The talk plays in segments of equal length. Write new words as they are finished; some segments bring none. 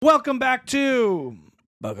Welcome back to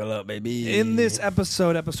Buckle up, baby. in this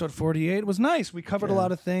episode 48 was nice. We covered a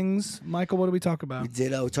lot of things. Michael, what did we talk about? We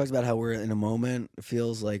did. We talked about how we're in a moment. It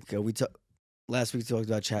feels like last week we talked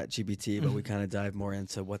about ChatGPT, but we kind of dived more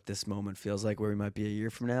into what this moment feels like, where we might be a year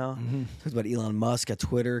from now. Talked about Elon Musk at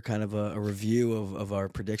Twitter, kind of a review of our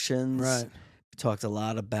predictions. Right. We talked a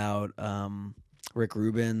lot about Rick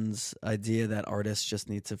Rubin's idea that artists just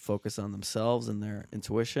need to focus on themselves and their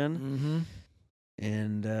intuition.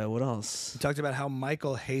 And what else? We talked about how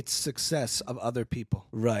Michael hates success of other people.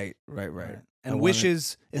 Right. And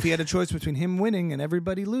wishes if he had a choice between him winning and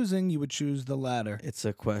everybody losing, you would choose the latter. It's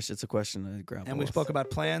a question I grapple And we with. spoke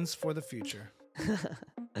about plans for the future.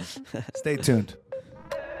 Stay tuned.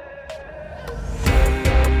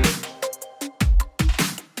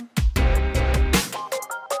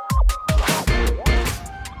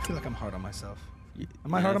 I feel like I'm hard on myself.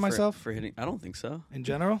 Am I hard on myself? For hitting? I don't think so. In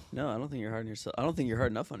general? No, I don't think you're hard on yourself. I don't think you're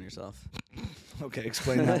hard enough on yourself. Okay,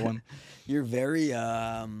 explain that one. You're very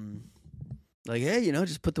like, hey,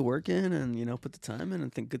 just put the work in and put the time in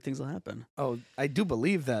and think good things will happen. Oh, I do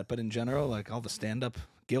believe that, but in general, like all the stand-up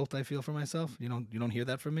guilt I feel for myself, you don't hear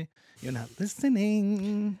that from me. You're not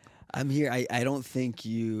listening. I'm here. I don't think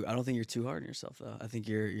you're too hard on yourself though. I think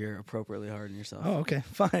you're appropriately hard on yourself. Oh, okay,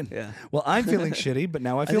 fine. Yeah. Well, I'm feeling shitty, but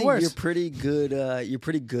now I feel think worse. You're pretty good. You're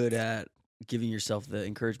pretty good at giving yourself the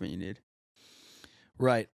encouragement you need.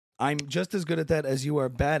 Right. I'm just as good at that as you are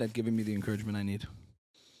bad at giving me the encouragement I need.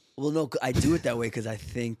 Well, no, I do it that way because I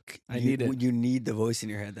think need it. You need the voice in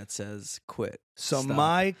your head that says quit. So Stop.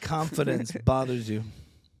 my confidence bothers you.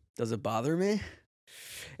 Does it bother me?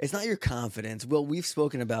 It's not your confidence. Well, we've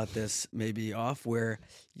spoken about this maybe off where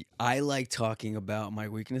I like talking about my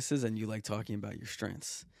weaknesses and you like talking about your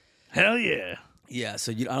strengths. Hell yeah. Yeah,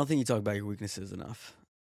 so I don't think you talk about your weaknesses enough.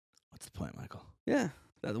 What's the point, Michael? Yeah.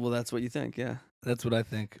 That's what you think, yeah. That's what I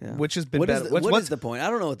think. Yeah. Which has been What better. is What's the point? I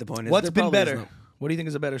don't know what the point is. What's There been probably is better? no- What do you think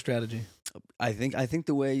is a better strategy? I think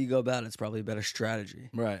the way you go about it's probably a better strategy.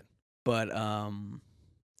 Right.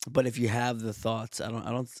 But if you have the thoughts, I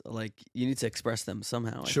don't like you need to express them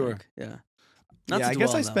somehow. I Sure. think. Yeah. Yeah, I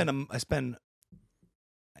guess I spend an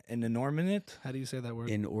an inordinate. How do you say that word?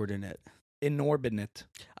 inordinate. Inordinate.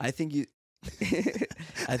 I think you.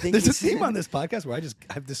 I think There's you a theme on this podcast where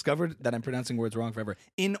I've discovered that I'm pronouncing words wrong forever.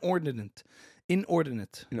 Inordinate.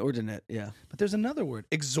 Inordinate. Yeah. But there's another word.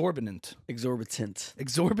 Exorbitant. Exorbitant.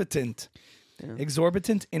 Exorbitant. Yeah.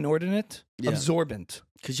 Exorbitant, inordinate, Yeah. absorbent.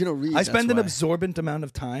 Because you don't read. I spend that's an why. absorbent amount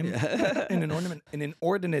of time Yeah. an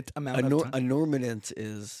inordinate amount of time. Enorminant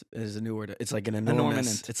is a new word. It's like an enormous.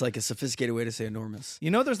 Enorminant. It's like a sophisticated way to say enormous.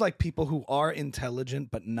 There's like people who are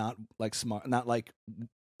intelligent but not like smart, not like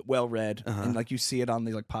well read, and like you see it on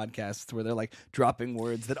the like podcasts where they're like dropping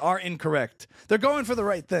words that are incorrect. They're going for the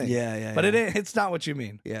right thing. Yeah. But it's not what you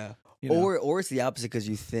mean. Yeah. You know? Or it's the opposite because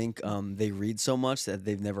you think they read so much that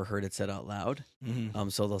they've never heard it said out loud.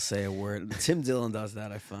 So they'll say a word. Tim Dillon does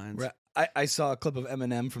that, I find. Right. I saw a clip of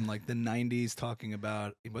Eminem from like the 90s talking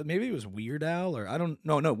about, maybe it was Weird Al or I don't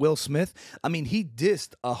know. No, Will Smith. I mean, he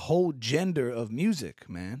dissed a whole gender of music,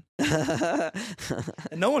 man. And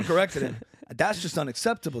no one corrected him. That's just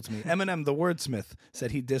unacceptable to me. Eminem, the wordsmith, said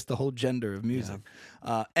he dissed the whole gender of music.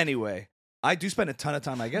 Anyway, I do spend a ton of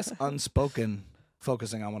time, I guess, unspoken,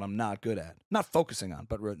 focusing on what I'm not good at. Not focusing on,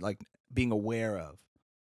 but like being aware of.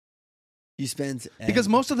 You spend Because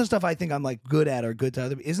most of the stuff I think I'm like good at or good to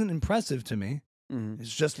other isn't impressive to me.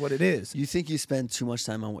 It's just what it is. You think you spend too much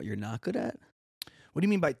time on what you're not good at? What do you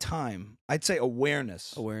mean by time? I'd say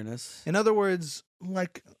awareness. Awareness. In other words,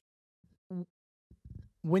 like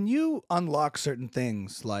when you unlock certain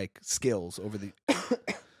things like skills over the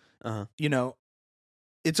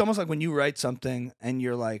it's almost like when you write something and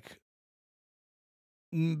you're like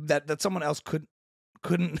that someone else couldn't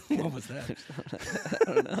what was that?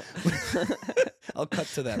 I don't know. I'll cut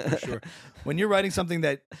to that for sure. When you're writing something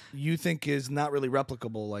that you think is not really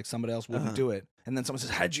replicable, like somebody else wouldn't do it, and then someone says,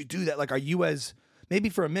 "How'd you do that?" Like, are you as maybe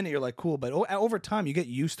for a minute you're like, "Cool," but over time you get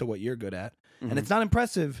used to what you're good at, and it's not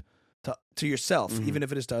impressive to yourself, even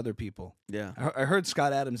if it is to other people. Yeah. I heard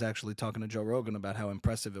Scott Adams actually talking to Joe Rogan about how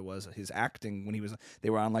impressive it was his acting when they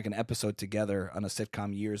were on like an episode together on a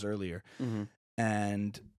sitcom years earlier,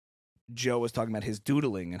 and Joe was talking about his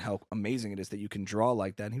doodling and how amazing it is that you can draw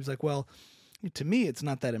like that. And he was like, well, to me, it's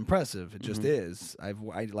not that impressive. It just is.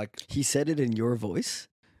 He said it in your voice?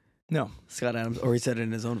 No. Scott Adams, or he said it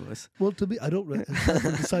in his own voice? Well, to me, I don't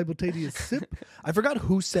the simultaneous sip. I forgot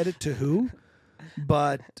who said it to who,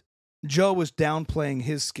 but Joe was downplaying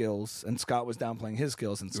his skills and Scott was downplaying his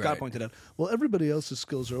skills, and Scott Right. pointed out, well, everybody else's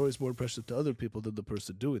skills are always more impressive to other people than the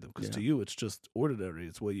person doing them, because Yeah. to you it's just ordinary,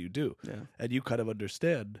 it's what you do, Yeah. and you kind of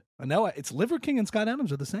understand. And now it's Liver King and Scott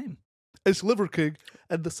Adams are the same. It's Liver King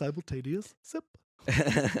and the simultaneous sip.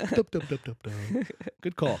 Dup, dup, dup, dup, dup.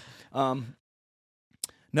 Good call.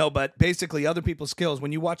 No, but basically, other people's skills.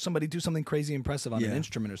 When you watch somebody do something crazy impressive on an Yeah.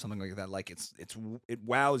 instrument or something like that, like it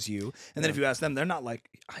wows you. And then if you ask them, they're not like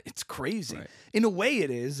it's crazy. Right. In a way, it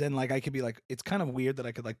is. And like I could be like, it's kind of weird that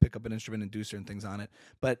I could like pick up an instrument and do certain things on it.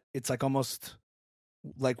 But it's like almost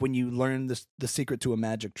like when you learn the secret to a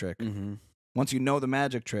magic trick. Mm-hmm. Once you know the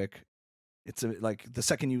magic trick, it's like the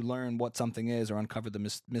second you learn what something is or uncover the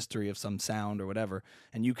mystery of some sound or whatever,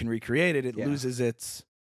 and you can recreate it, it Yeah. loses its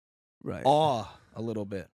Right. awe a little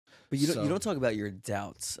bit. But you So- don't talk about your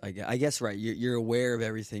doubts. I guess right. You're aware of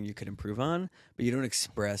everything you could improve on, but you don't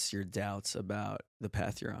express your doubts about the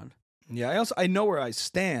path you're on. Yeah, I know where I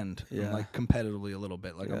stand, Yeah. like competitively a little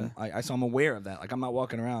bit. Like Yeah. so I'm aware of that. Like I'm not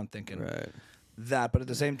walking around thinking Right. that, but at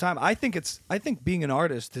the same time, I think being an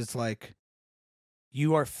artist is like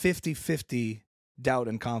you are 50-50 doubt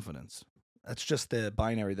and confidence. That's just the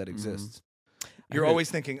binary that exists. You're heard- always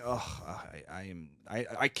thinking, "Oh, I'm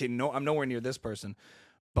nowhere near this person,"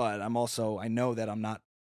 but I know that I'm not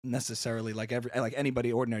necessarily like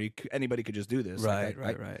anybody ordinary. Anybody could just do this. Right.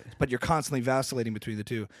 Like, Right. But you're constantly vacillating between the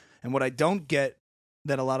two. And what I don't get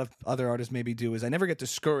that a lot of other artists maybe do is I never get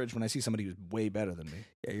discouraged when I see somebody who's way better than me.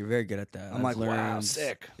 Yeah, you're very good at that. I'm I've like, wow, learned-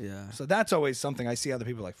 sick. Yeah. So that's always something I see other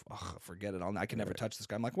people like, oh, forget it. I can never touch this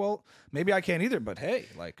guy. I'm like, well, maybe I can't either, but hey,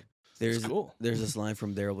 like, There's it's cool. there's this line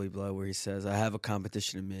from There Will Be Blood where he says, "I have a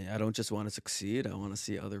competition in me. I don't just want to succeed. I want to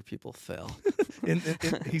see other people fail."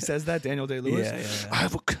 He says that, Daniel Day-Lewis. Yeah.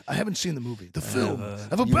 I haven't seen the movie, the film. I've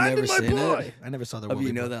You've abandoned never my seen boy. it? I never saw the Oh, movie.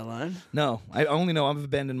 you know that line? No, I only know I've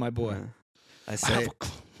abandoned my boy. I I say have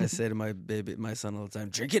I say to my son all the time,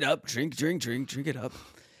 "Drink it up, drink it up."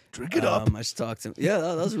 Drink it up. I just talked to him. Yeah,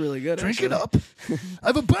 that was really good. Drink it actually. up.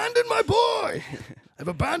 I've abandoned my boy. I've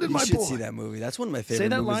abandoned You my should boy. see that movie. That's one of my Say favorite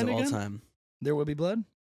that movies line of all again? time. There Will Be Blood?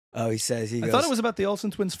 Oh, he says I thought it was about the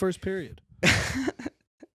Olsen twins' first period.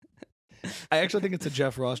 I actually think it's a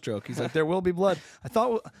Jeff Ross joke. He's like, "There will be blood." I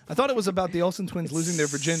thought it was about the Olsen twins losing their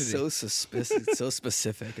virginity. So suspicious. It's so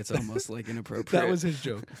specific. It's almost like inappropriate. That was his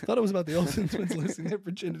joke. I thought it was about the Olsen twins losing their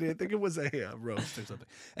virginity. I think it was a roast or something.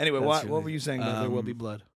 Anyway, That's what really- were you saying about There Will Be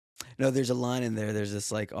Blood? No, there's a line in there. There's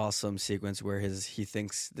this like awesome sequence where he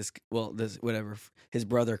thinks this whatever his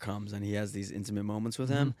brother comes and he has these intimate moments with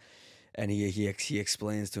him, and he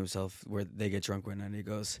explains to himself where they get drunk one night.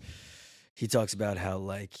 And he talks about how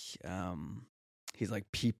like he's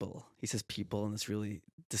like people. He says people in this really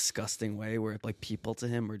disgusting way where like people to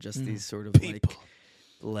him are just these sort of People.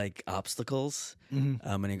 like obstacles. Mm-hmm.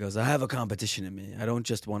 And he goes, "I have a competition in me. I don't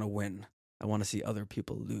just want to win. I want to see other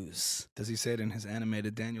people lose." Does he say it in his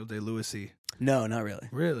animated Daniel Day-Lewis-y? No, not really.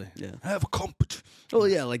 Really? Yeah. I have a competition. Oh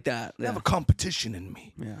yeah, like that. I have a competition in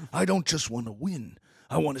me. Yeah. I don't just want to win.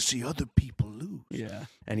 I want to see other people lose. Yeah,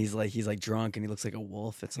 and he's like drunk and he looks like a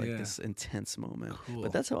wolf. It's like Yeah. this intense moment. Cool.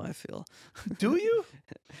 But that's how I feel. Do you?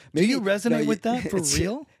 Do Maybe- you resonate no, with that for it's-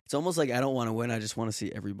 real? It's almost like I don't want to win. I just want to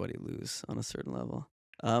see everybody lose on a certain level.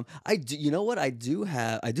 I do. You know what? I do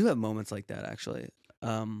have moments like that actually.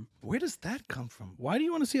 Where does that come from? Why do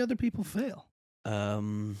you want to see other people fail?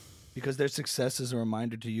 Um, Because their success is a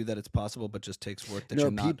reminder to you that it's possible, but just takes work that no,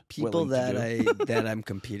 you're not people willing that to do. that I'm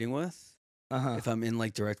competing with. Uh-huh. If I'm in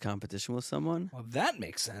like direct competition with someone. Well, that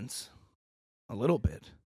makes sense. A little bit.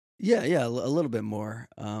 Yeah, a little bit more.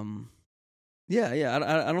 Yeah.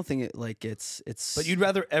 I don't think it like it's. But you'd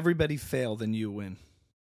rather everybody fail than you win.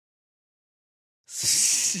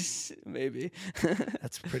 Maybe.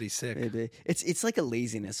 That's pretty sick. Maybe it's like a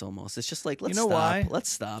laziness almost. It's just like let's know stop. why? Let's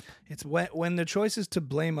stop. It's when the choice is to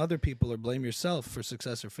blame other people or blame yourself for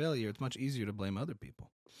success or failure, it's much easier to blame other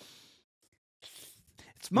people.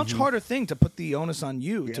 It's a much harder thing to put the onus on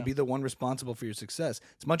you to Yeah. be the one responsible for your success.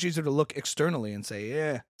 It's much easier to look externally and say,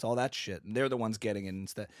 yeah, it's all that shit. And they're the ones getting it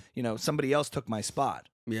instead. Somebody else took my spot,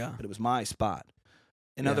 Yeah. but it was my spot.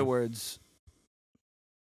 In Yeah. other words,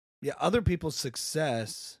 other people's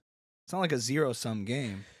success, it's not like a zero-sum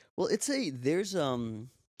game. Well, it's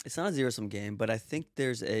not a zero-sum game, but I think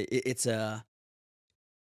it's a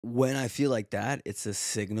when I feel like that, it's a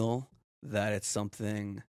signal that it's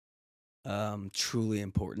something truly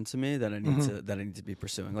important to me that I need to be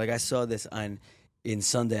pursuing. Like I saw this in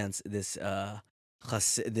Sundance, this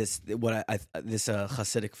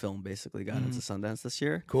Hasidic film basically got into Sundance this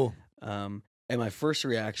year. Cool. And my first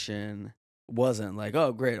reaction wasn't like,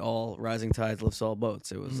 "Oh, great, all rising tides lifts all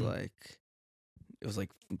boats." It was like, It was like,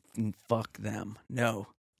 fuck them. No.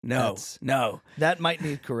 That's- No. That might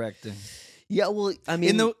need correcting. Yeah, well, I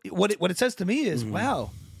mean, What it says to me is,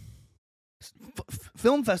 wow,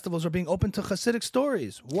 film festivals are being open to Hasidic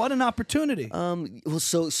stories. What an opportunity! well,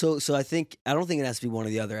 so I don't think it has to be one or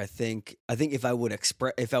the other. I think if I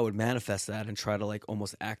would manifest that and try to like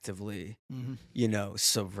almost actively,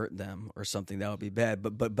 subvert them or something, that would be bad.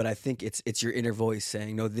 But I think it's your inner voice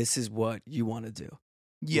saying, no, this is what you want to do.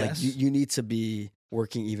 Yes, like, you need to be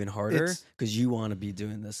working even harder because you want to be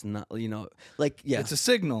doing this. Not it's a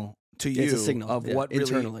signal to you It's a signal, of what really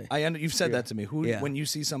internally. You've said that to me. Yeah. When you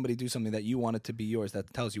see somebody do something that you want it to be yours,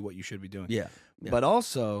 that tells you what you should be doing. Yeah. But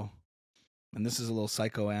also, and this is a little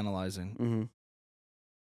psychoanalyzing, Mm-hmm.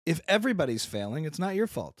 if everybody's failing, it's not your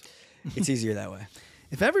fault. It's easier that way.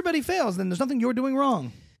 If everybody fails, then there's nothing you're doing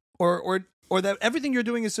wrong, or that everything you're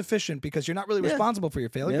doing is sufficient because you're not really responsible for your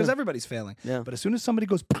failure because everybody's failing. Yeah. But as soon as somebody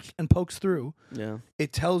goes and pokes through, Yeah.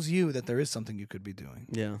 it tells you that there is something you could be doing,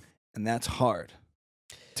 Yeah. and that's hard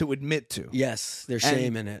to admit to. Yes, there's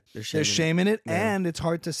shame in it. There's shame in it, Yeah. and it's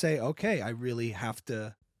hard to say, okay, I really have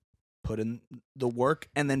to put in the work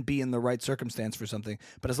and then be in the right circumstance for something.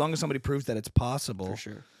 But as long as somebody proves that it's possible, For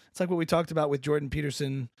sure. it's like what we talked about with Jordan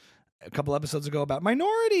Peterson a couple episodes ago about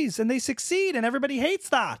minorities, and they succeed, and everybody hates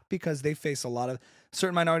that because they face a lot of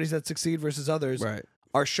certain minorities that succeed versus others Right.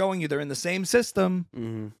 are showing you they're in the same system,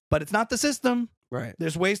 Mm-hmm. but it's not the system. Right.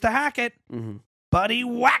 There's ways to hack it. Mm-hmm. Buddy,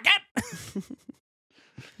 whack it.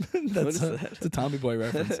 That's is that? it's a Tommy Boy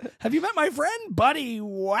reference. Have you met my friend, Buddy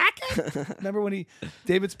Whack it? Remember when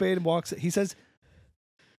David Spade walks, he says,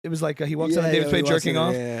 it was like he walks on David Spade jerking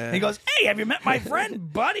off. And he goes, hey, have you met my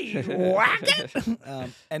friend, Buddy Whack it?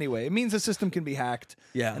 Anyway, it means the system can be hacked.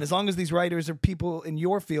 Yeah. And as long as these writers or people in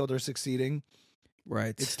your field are succeeding,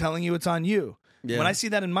 Right. it's telling you it's on you. Yeah. When I see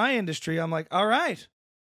that in my industry, I'm like, all right,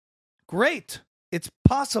 great. It's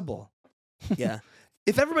possible. Yeah.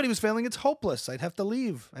 If everybody was failing, it's hopeless. I'd have to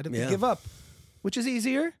leave. I'd have to give up, which is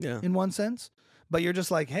easier in one sense. But you're just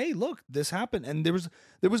like, hey, look, this happened. And there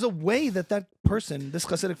was a way that person, this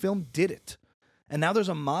Hasidic film, did it. And now there's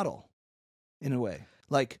a model in a way.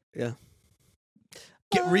 Like,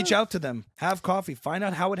 reach out to them, have coffee, find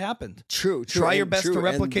out how it happened. True. Try your best to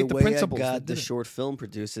replicate the principles. I that got did the it. short film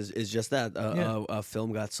produced is just that. A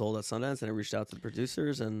film got sold at Sundance, and I reached out to the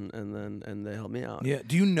producers, and they helped me out. Yeah.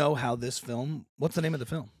 Do you know how this film? What's the name of the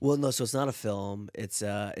film? Well, no, so it's not a film. It's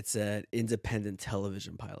an independent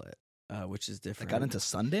television pilot, which is That different. got into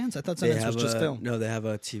Sundance? I thought They Sundance was just film. No, they have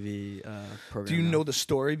a TV program. Do you now. know the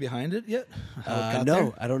story behind it yet? How it got No,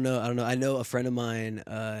 there? I don't know. I know a friend of mine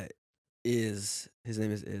his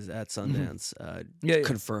name is at Sundance. Yeah.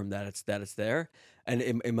 Confirmed that it's there, and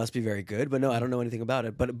it must be very good. But no, I don't know anything about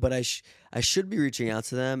it. But I should be reaching out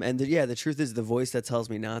to them. And the truth is, the voice that tells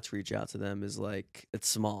me not to reach out to them is like it's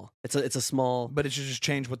small. It's a small. But it should just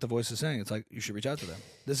change what the voice is saying. It's like you should reach out to them.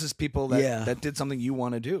 This is people that did something you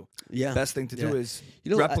want to do. Yeah, Best thing to do is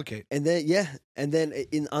replicate. And then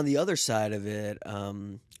on the other side of it,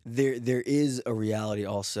 there is a reality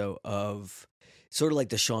also of sort of like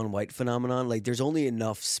the Shaun White phenomenon. Like there's only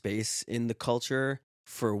enough space in the culture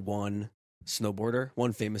for one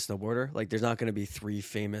famous snowboarder. Like there's not going to be three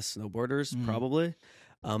famous snowboarders probably.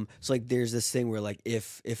 So like there's this thing where like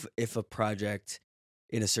if a project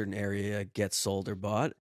in a certain area gets sold or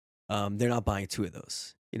bought, they're not buying two of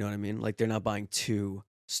those. You know what I mean? Like they're not buying two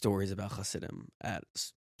stories about Hasidim at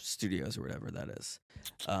studios or whatever that is.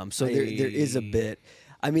 So there is a bit.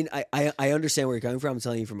 I mean, I understand where you're coming from. I'm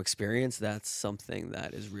telling you from experience, that's something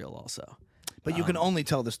that is real also. But you can only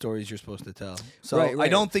tell the stories you're supposed to tell. So Right. I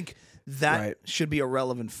don't think that should be a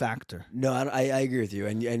relevant factor. No, I agree with you.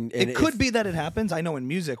 And it could be that it happens. I know in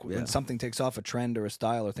music, when something takes off a trend or a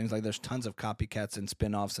style or things like, there's tons of copycats and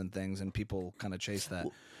spin-offs and things, and people kind of chase that.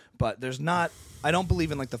 But there's not. I don't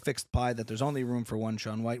believe in like the fixed pie that there's only room for one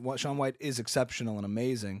Shaun White. Shaun White is exceptional and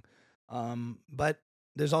amazing, but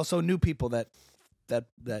there's also new people that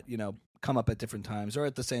come up at different times or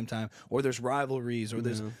at the same time, or there's rivalries, or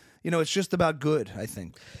there's it's just about good. I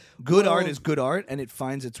think good art is good art, and it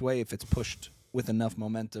finds its way if it's pushed with enough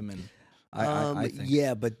momentum. And I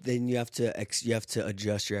think but then you have to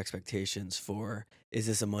adjust your expectations for, is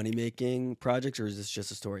this a money making project or is this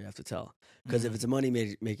just a story you have to tell? Because if it's a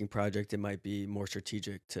money making project, it might be more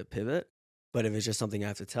strategic to pivot. But if it's just something I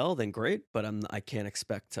have to tell, then great. But I can't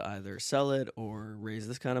expect to either sell it or raise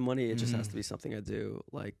this kind of money. It just has to be something I do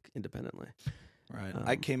like independently. Right.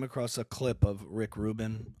 I came across a clip of Rick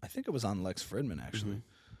Rubin. I think it was on Lex Fridman actually,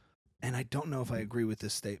 and I don't know if I agree with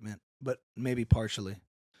this statement, but maybe partially.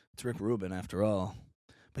 It's Rick Rubin after all.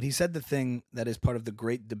 But he said the thing that is part of the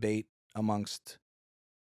great debate amongst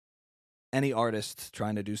any artist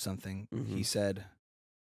trying to do something, he said,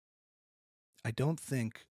 I don't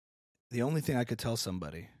think the only thing I could tell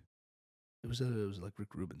somebody, it was like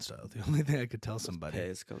Rick Rubin style. The only thing I could tell somebody, Pay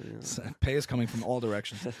is coming. Pay is coming from all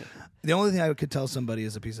directions. The only thing I could tell somebody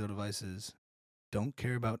as a piece of advice is, don't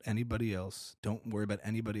care about anybody else. Don't worry about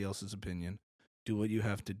anybody else's opinion. Do what you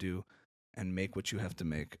have to do, and make what you have to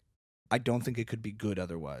make. I don't think it could be good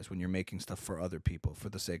otherwise when you're making stuff for other people, for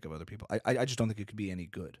the sake of other people. I just don't think it could be any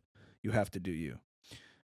good. You have to do you.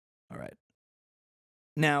 All right.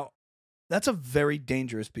 Now, that's a very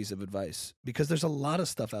dangerous piece of advice because there's a lot of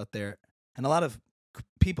stuff out there and a lot of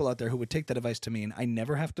people out there who would take that advice to mean I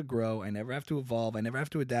never have to grow, I never have to evolve, I never have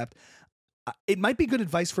to adapt. It might be good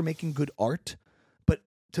advice for making good art, but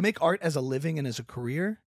to make art as a living and as a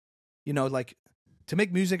career, you know, like to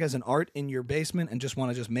make music as an art in your basement and just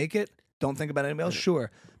want to just make it, don't think about anybody else, sure.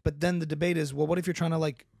 But then the debate is, well, what if you're trying to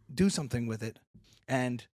like do something with it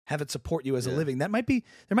and have it support you as a living? There might be,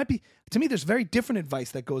 to me, there's very different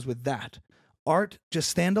advice that goes with that. Art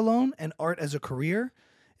just standalone and art as a career.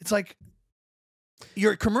 It's like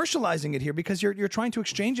you're commercializing it here because you're trying to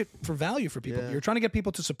exchange it for value for people. You're trying to get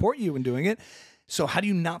people to support you in doing it. So how do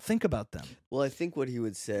you not think about them? Well, I think what he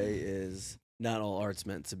would say is not all art's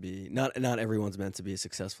meant to be, not everyone's meant to be a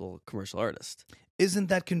successful commercial artist. Isn't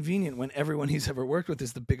that convenient when everyone he's ever worked with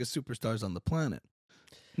is the biggest superstars on the planet?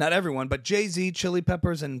 Not everyone, but Jay-Z, Chili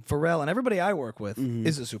Peppers, and Pharrell, and everybody I work with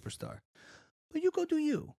is a superstar. But you go do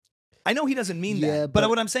you. I know he doesn't mean that, but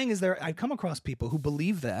what I'm saying is I've come across people who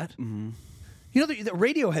believe that. You know, the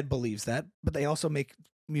Radiohead believes that, but they also make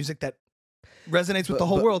music that resonates with the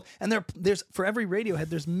whole world. And there's for every Radiohead,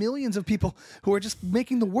 there's millions of people who are just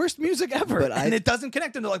making the worst music ever, and it doesn't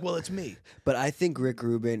connect. And they're like, well, it's me. But I think Rick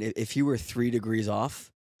Rubin, if he were 3 degrees off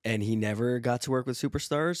and he never got to work with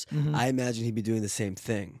superstars, I imagine he'd be doing the same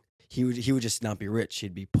thing. He would just not be rich.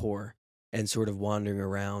 He'd be poor and sort of wandering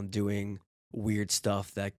around doing weird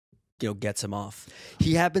stuff that, you know, gets him off.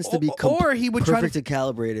 He happens to be or he would perfect and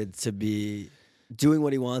calibrated to be doing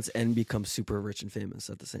what he wants and become super rich and famous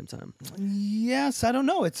at the same time. Yes, I don't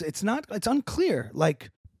know. It's unclear. Like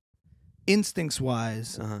instincts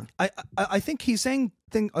wise, I think he's saying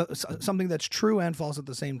something that's true and false at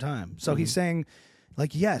the same time. So he's saying,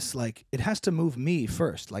 like, yes, like it has to move me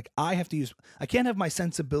first. Like I can't have my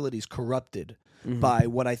sensibilities corrupted by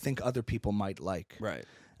what I think other people might like. Right.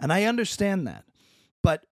 And I understand that.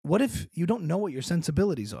 But what if you don't know what your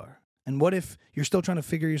sensibilities are? And what if you're still trying to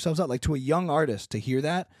figure yourselves out? Like to a young artist to hear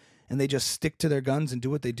that and they just stick to their guns and do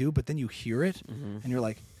what they do, but then you hear it and you're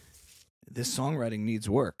like, this songwriting needs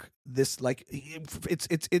work. This like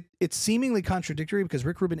it's seemingly contradictory because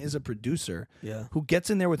Rick Rubin is a producer who gets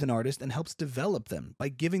in there with an artist and helps develop them by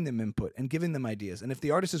giving them input and giving them ideas. And if the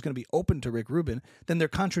artist is going to be open to Rick Rubin, then they're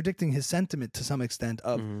contradicting his sentiment to some extent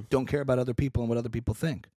of don't care about other people and what other people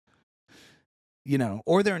think. You know,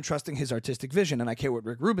 or they're entrusting his artistic vision, and I care what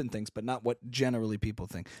Rick Rubin thinks, but not what generally people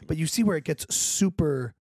think. But you see where it gets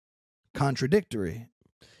super contradictory.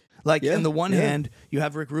 Like, on the one hand, you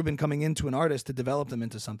have Rick Rubin coming into an artist to develop them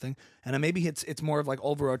into something, and maybe it's more of like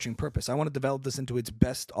overarching purpose. I want to develop this into its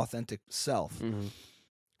best authentic self.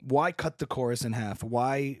 Why cut the chorus in half?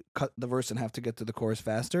 Why cut the verse in half to get to the chorus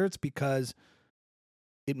faster? It's because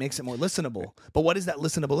it makes it more listenable. But what is that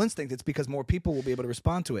listenable instinct? It's because more people will be able to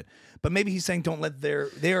respond to it. But maybe he's saying don't let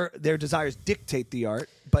their desires dictate the art.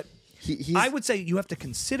 But I would say you have to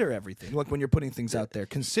consider everything. Like when you're putting things out there,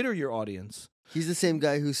 consider your audience. He's the same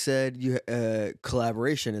guy who said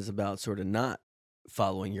collaboration is about sort of not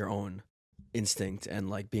following your own instinct and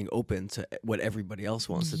like being open to what everybody else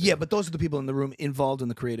wants to do. Yeah, but those are the people in the room involved in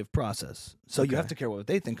the creative process. So you have to care what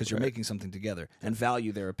they think because you're making something together and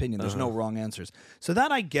value their opinion. There's no wrong answers. So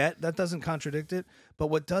that I get. That doesn't contradict it. But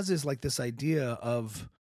what does is like this idea of,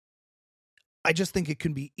 I just think it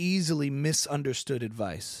can be easily misunderstood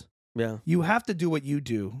advice. Yeah. You have to do what you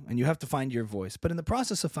do and you have to find your voice. But in the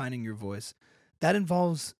process of finding your voice, that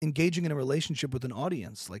involves engaging in a relationship with an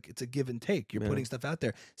audience. Like it's a give and take. You're putting stuff out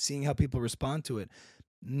there, seeing how people respond to it.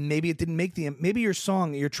 Maybe it didn't make maybe your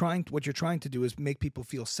song, what you're trying to do is make people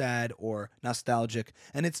feel sad or nostalgic.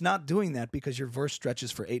 And it's not doing that because your verse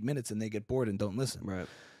stretches for 8 minutes and they get bored and don't listen. Right.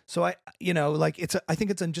 So I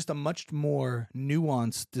think it's just a much more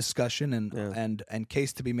nuanced discussion and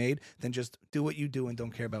case to be made than just do what you do and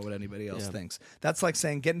don't care about what anybody else thinks. That's like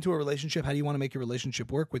saying get into a relationship. How do you want to make your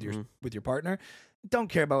relationship work with your partner? Don't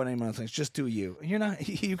care about what anyone else thinks. Just do you. You're not.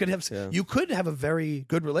 You could have a very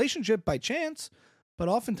good relationship by chance, but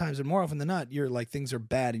oftentimes and more often than not, you're like things are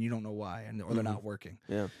bad and you don't know why or they're not working.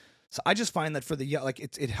 Yeah. So I just find that for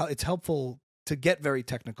it's helpful to get very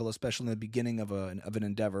technical, especially in the beginning of an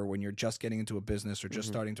endeavor when you're just getting into a business or just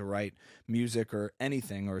starting to write music or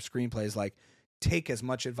anything or screenplays. Like, take as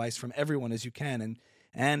much advice from everyone as you can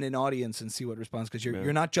and an audience and see what responds, because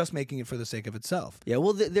you're not just making it for the sake of itself. Yeah,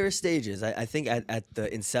 well, there are stages. I think at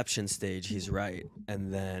the inception stage, he's right,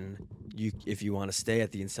 and then if you want to stay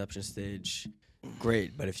at the inception stage,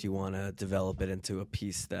 great. But if you want to develop it into a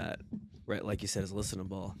piece that, right, like you said, is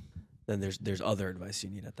listenable, then there's other advice you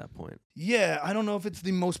need at that point. Yeah, I don't know if it's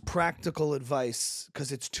the most practical advice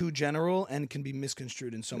because it's too general and can be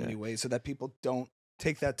misconstrued in so many ways, so that people don't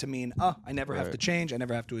take that to mean, I never have to change, I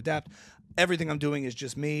never have to adapt. Everything I'm doing is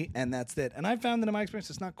just me, and that's it. And I found that in my experience,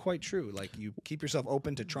 it's not quite true. Like, you keep yourself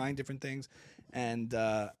open to trying different things, and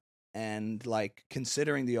like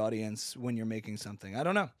considering the audience when you're making something. I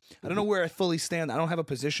don't know where I fully stand. I don't have a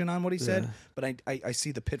position on what he said, but I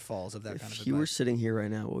see the pitfalls of that kind of advice. If you were sitting here right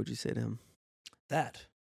now, what would you say to him? That.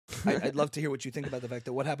 I'd love to hear what you think about the fact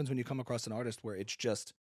that what happens when you come across an artist where it's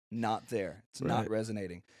just not there. It's not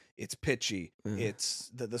resonating. It's pitchy. It's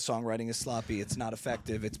the songwriting is sloppy. It's not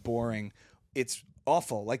effective. It's boring. It's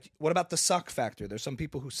awful. Like, what about the suck factor? There's some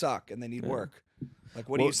people who suck and they need work. Like,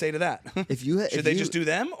 what do you say to that? Should they just do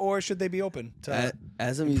them, or should they be open to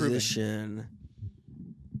as a musician?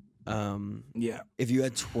 If you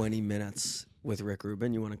had 20 minutes with Rick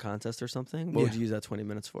Rubin, you won a contest or something, what would you use that 20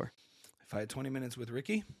 minutes for? If I had 20 minutes with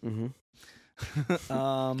Ricky, you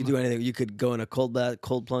could do anything. You could go in a cold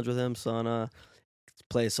plunge with him, sauna,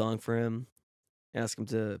 play a song for him, ask him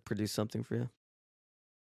to produce something for you.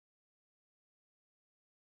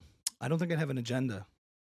 I don't think I'd have an agenda.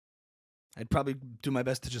 I'd probably do my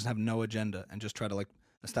best to just have no agenda and just try to, like,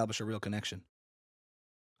 establish a real connection.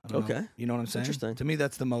 I don't know. You know what I'm saying? Interesting. To me,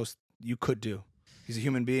 that's the most you could do. He's a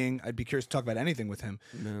human being. I'd be curious to talk about anything with him,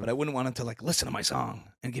 but I wouldn't want him to, like, listen to my song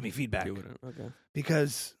and give me feedback. You wouldn't. Okay.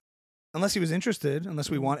 Because unless he was interested,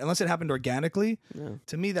 unless it happened organically,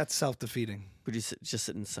 to me, that's self-defeating. Would you just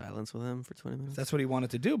sit in silence with him for 20 minutes? That's what he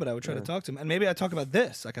wanted to do, but I would try to talk to him. And maybe I'd talk about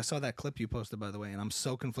this. Like, I saw that clip you posted, by the way, and I'm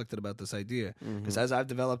so conflicted about this idea. Because as I've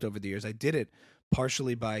developed over the years, I did it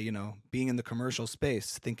partially by, being in the commercial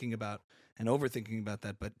space, thinking about and overthinking about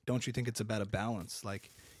that. But don't you think it's about a balance?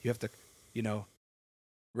 Like, you have to,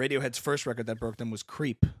 Radiohead's first record that broke them was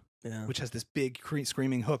Creep, which has this big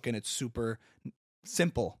screaming hook, and it's super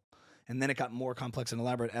simple. And then it got more complex and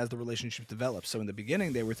elaborate as the relationship developed. So in the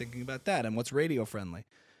beginning, they were thinking about that and what's radio friendly.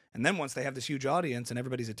 And then once they have this huge audience and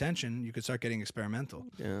everybody's attention, you could start getting experimental.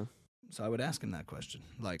 Yeah. So I would ask him that question.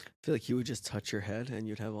 Like, I feel like he would just touch your head and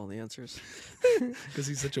you'd have all the answers. Because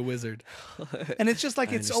he's such a wizard. And it's just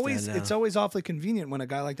like, it's always awfully convenient when a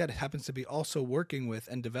guy like that happens to be also working with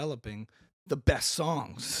and developing the best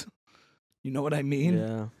songs. You know what I mean?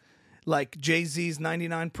 Yeah. Like Jay-Z's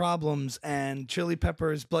 99 Problems and Chili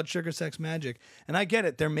Peppers' Blood Sugar Sex Magic. And I get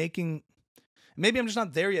it. They're making... Maybe I'm just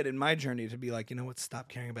not there yet in my journey to be like, you know what, stop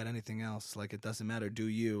caring about anything else. Like, it doesn't matter. Do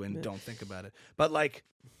you and don't think about it. But like,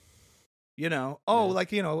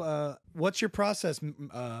 what's your process,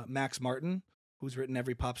 Max Martin, who's written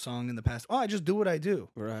every pop song in the past? Oh, I just do what I do.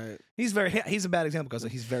 Right. He's a bad example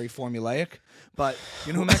because he's very formulaic. But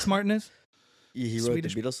you know who Max Martin is? He wrote the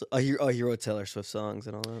Beatles. He wrote Taylor Swift songs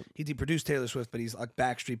and all that. He produced Taylor Swift, but he's like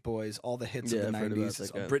Backstreet Boys, all the hits of the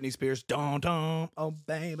 90s. Britney Spears, don't, oh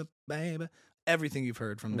baby, baby. Everything you've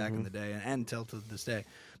heard from back in the day and till to this day.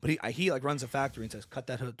 But he like runs a factory and says, cut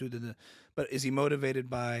that hook, do. But is he motivated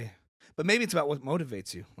by... But maybe it's about what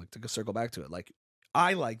motivates you. Like, to go circle back to it. Like,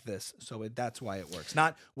 I like this, so that's why it works.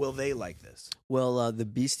 Not, will they like this? Well, the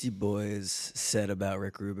Beastie Boys said about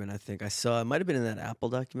Rick Rubin, I think I saw, it might have been in that Apple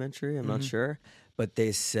documentary, I'm not sure, but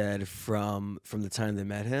they said from the time they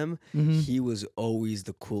met him, he was always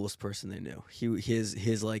the coolest person they knew.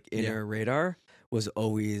 His like inner radar was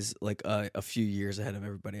always like a few years ahead of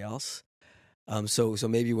everybody else. So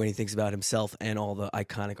maybe when he thinks about himself and all the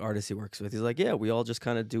iconic artists he works with, he's like, yeah, we all just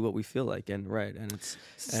kind of do what we feel like, and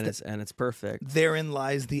it's perfect. Therein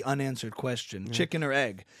lies the unanswered question: chicken or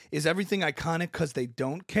egg? Is everything iconic because they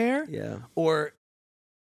don't care? Yeah. Or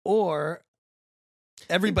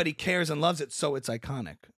everybody cares and loves it, so it's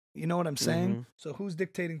iconic. You know what I'm saying? So who's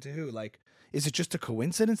dictating to who? Like, is it just a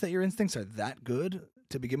coincidence that your instincts are that good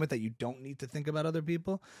to begin with that you don't need to think about other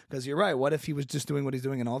people? Because you're right. What if he was just doing what he's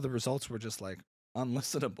doing and all the results were just like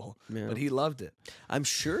unlistenable, but he loved it? I'm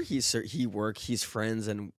sure he's friends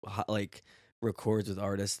and like records with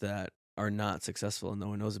artists that are not successful and no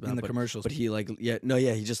one knows about in the commercials. But he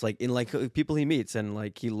he just like in like people he meets and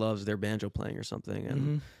like he loves their banjo playing or something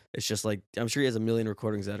and. It's just like, I'm sure he has a million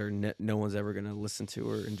recordings that are no one's ever going to listen to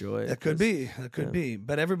or enjoy. That could be.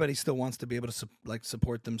 But everybody still wants to be able to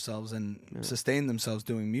support themselves and sustain themselves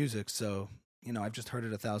doing music. So I've just heard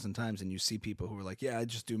it 1,000 times, and you see people who are like, yeah, I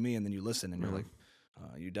just do me, and then you listen, and you're like,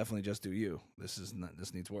 you definitely just do you.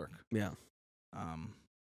 This needs work. Yeah.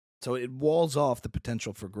 So it walls off the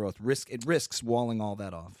potential for growth. It risks walling all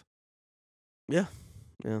that off. Yeah.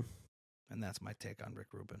 Yeah. And that's my take on Rick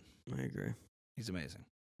Rubin. I agree. He's amazing.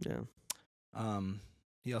 Yeah.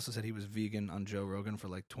 He also said he was vegan on Joe Rogan for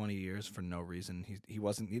like 20 years for no reason. He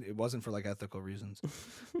wasn't. It wasn't for like ethical reasons,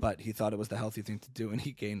 but he thought it was the healthy thing to do, and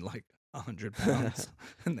he gained like 100 pounds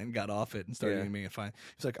and then got off it and started eating it fine.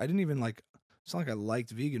 He's like, I didn't even like. It's not like I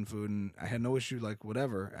liked vegan food and I had no issue. Like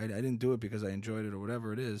whatever, I didn't do it because I enjoyed it or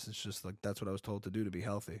whatever it is. It's just like that's what I was told to do to be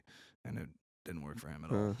healthy, and it didn't work for him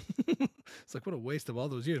at all. It's like what a waste of all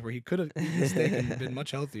those years where he could have eaten steak and been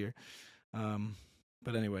much healthier.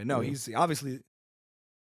 But anyway, no, he's obviously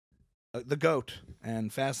the GOAT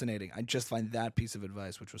and fascinating. I just find that piece of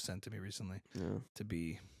advice, which was sent to me recently, to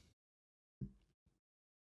be.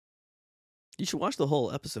 You should watch the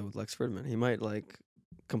whole episode with Lex Fridman. He might like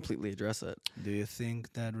completely address it. Do you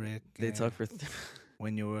think that, Rick? They talk for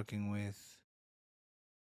when you're working with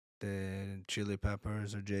the Chili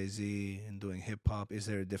Peppers or Jay-Z and doing hip hop, is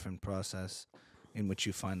there a different process in which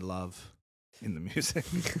you find love in the music?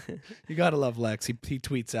 You gotta love Lex. He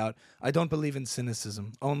tweets out, "I don't believe in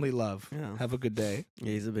cynicism, only love. Yeah. Have a good day."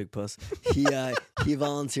 Yeah, he's a big puss. He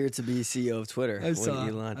volunteered to be CEO of Twitter. I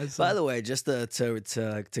saw. By the way, just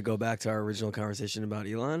to go back to our original conversation about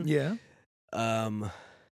Elon. Yeah. Well,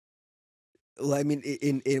 I mean,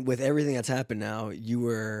 in with everything that's happened now, you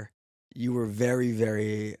were very,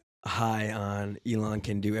 very high on Elon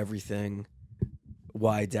can do everything.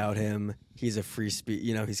 Why doubt him? He's a free speech.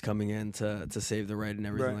 He's coming in to save the right and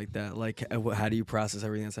everything like that. Like, how do you process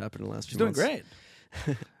everything that's happened in the last few months? He's doing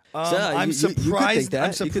great. I'm surprised.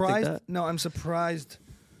 I'm surprised. No, I'm surprised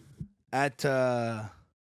at. I'm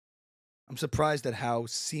surprised at how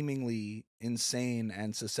seemingly insane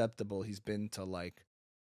and susceptible he's been to like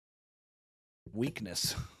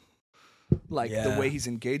weakness. Like the way he's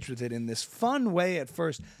engaged with it in this fun way at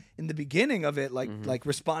first. In the beginning of it, like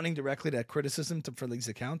responding directly to criticism for these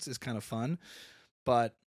accounts is kind of fun,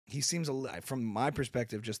 but he seems, from my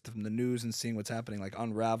perspective, just from the news and seeing what's happening, like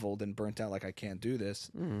unraveled and burnt out. Like I can't do this.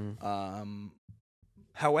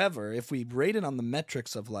 However, if we rate it on the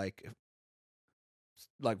metrics of like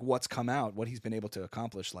what's come out, what he's been able to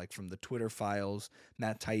accomplish, like from the Twitter files,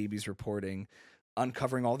 Matt Taibbi's reporting,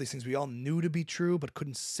 uncovering all these things we all knew to be true but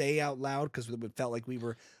couldn't say out loud because it felt like we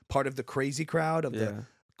were part of the crazy crowd of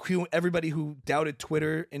everybody who doubted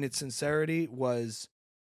Twitter in its sincerity was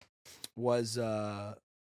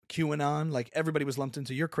QAnon. Like everybody was lumped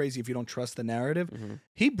into, you're crazy if you don't trust the narrative.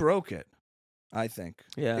 He broke it, I think.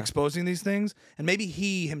 Exposing these things, and maybe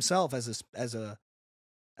he himself as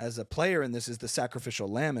a player in this is the sacrificial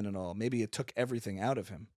lamb in it all. Maybe it took everything out of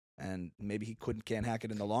him. And maybe he can't hack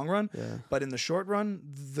it in the long run. But in the short run,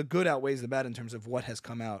 the good outweighs the bad in terms of what has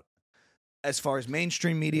come out. As far as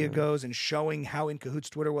mainstream media goes and showing how in cahoots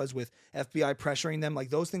Twitter was with FBI pressuring them,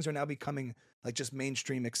 like those things are now becoming like just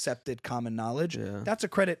mainstream accepted common knowledge. That's a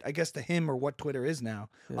credit, I guess, to him or what Twitter is now.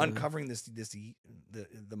 Uncovering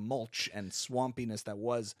the mulch and swampiness that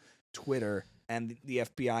was Twitter and the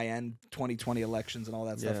FBI and 2020 elections and all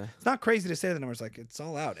that stuff. It's not crazy to say the numbers, like it's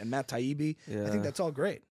all out. And Matt Taibbi, I think that's all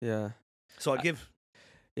great. So I'll give.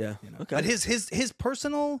 Okay. But his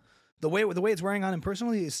personal, the way it's wearing on him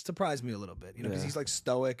personally, it surprised me a little bit. Because he's like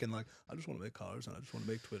stoic and like, I just want to make cars and I just want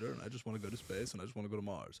to make Twitter and I just want to go to space and I just want to go to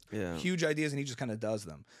Mars. Huge ideas and he just kind of does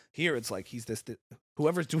them. Here it's like he's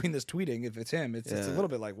whoever's doing this tweeting, if it's him, it's a little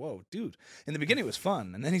bit like, whoa, dude. In the beginning it was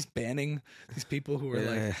fun, and then he's banning these people who are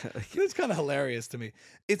like, it's kind of hilarious to me.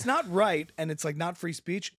 It's not right, and it's like not free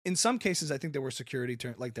speech. In some cases, I think there were security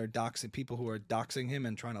like they're doxing people who are doxing him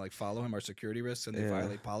and trying to like follow him are security risks and they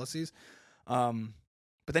violate policies.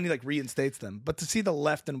 But then he like reinstates them. But to see the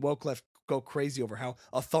left and woke left go crazy over how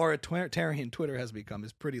authoritarian Twitter has become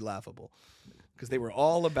is pretty laughable. Because they were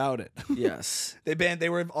all about it. Yes. They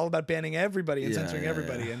were all about banning everybody and censoring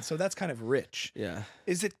everybody. And so that's kind of rich.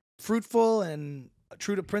 Is it fruitful and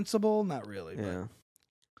true to principle? Not really. But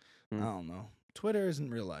I don't know. Twitter isn't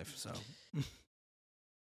real life, so.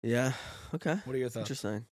 Okay. What are your thoughts?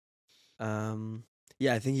 Interesting.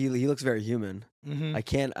 I think he looks very human. I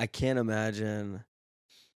can't imagine.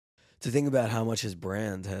 To think about how much his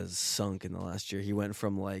brand has sunk in the last year. He went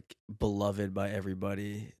from like beloved by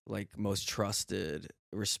everybody, like most trusted,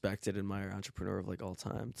 respected, admired entrepreneur of like all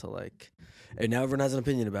time to like, and now everyone has an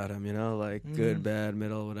opinion about him, like good, bad,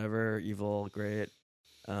 middle, whatever, evil, great.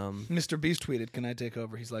 Mr. Beast tweeted, "Can I take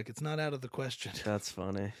over?" He's like, "It's not out of the question." That's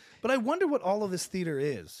funny. But I wonder what all of this theater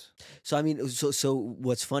is. So I mean, so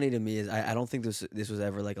what's funny to me is I don't think this was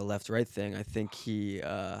ever like a left right thing. I think he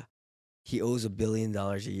owes $1 billion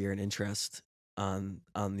a year in interest on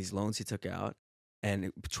these loans he took out,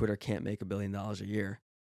 and Twitter can't make $1 billion a year.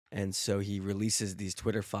 And so he releases these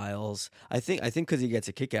Twitter files. I think because he gets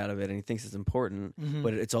a kick out of it and he thinks it's important,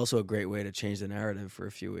 but it's also a great way to change the narrative for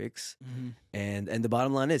a few weeks. And the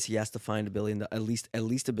bottom line is he has to find at least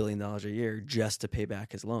 $1 billion a year just to pay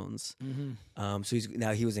back his loans. So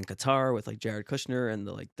he was in Qatar with like Jared Kushner and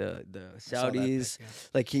the Saudis.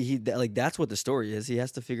 Like he that's what the story is. He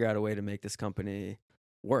has to figure out a way to make this company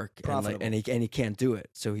work, and he can't do it,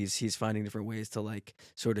 so he's finding different ways to like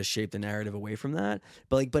sort of shape the narrative away from that,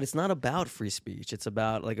 but it's not about free speech. It's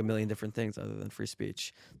about like a million different things other than free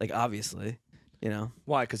speech, like obviously,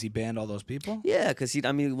 why? Because he banned all those people. Yeah, because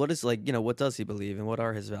what is like what does he believe and what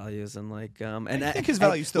are his values, and like and I think his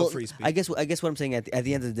value is still free speech. I guess what I'm saying at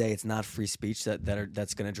the end of the day, it's not free speech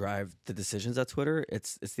that's going to drive the decisions at Twitter.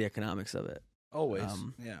 It's the economics of it always.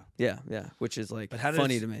 Yeah, which is like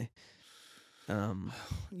funny to me.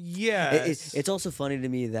 It's also funny to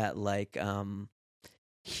me that like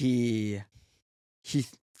he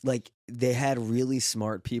like they had really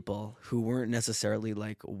smart people who weren't necessarily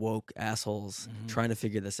like woke assholes trying to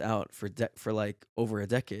figure this out for like over a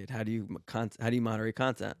decade. How do you moderate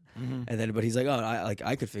content? And then but he's like,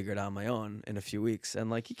 I could figure it out on my own in a few weeks, and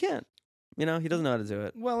like he can't. He doesn't know how to do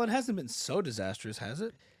it. Well, it hasn't been so disastrous, has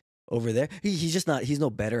it? Over there, he's just not. He's no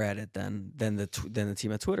better at it than the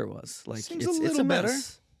team at Twitter was. Like Seems it's a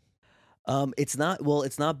mess. Better. It's not. Well,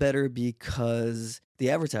 it's not better because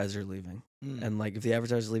the advertisers are leaving, and like if the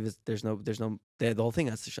advertisers leave, there's no. The whole thing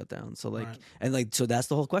has to shut down. So like, and like, so that's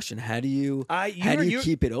the whole question. How do you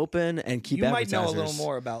keep it open and keep? You might know a little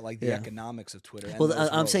more about like the economics of Twitter. Well,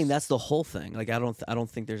 I'm saying that's the whole thing. Like, I don't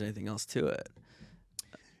think there's anything else to it.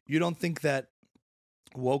 You don't think that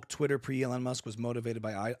woke Twitter pre-Elon Musk was motivated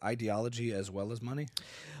by ideology as well as money?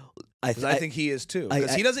 I think he is too.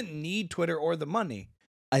 Because he doesn't need Twitter or the money.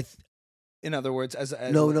 In other words,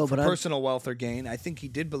 for personal wealth or gain, I think he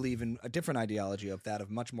did believe in a different ideology of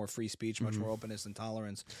much more free speech, much more openness and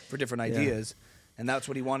tolerance for different ideas. And that's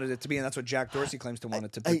what he wanted it to be, and that's what Jack Dorsey claims to want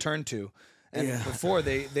it to return to. And before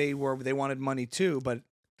they wanted money too, but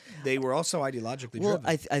they were also ideologically driven.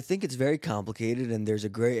 Well, I think it's very complicated, and there's a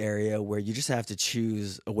gray area where you just have to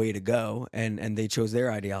choose a way to go, and they chose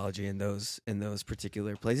their ideology in those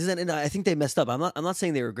particular places, and I think they messed up. I'm not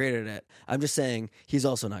saying they were great at it. I'm just saying he's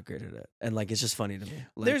also not great at it, and like it's just funny to me.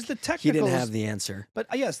 Like, there's the technicals. He didn't have the answer, but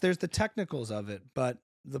yes, there's the technicals of it. But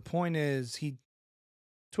the point is,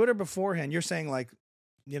 Twitter beforehand. You're saying like,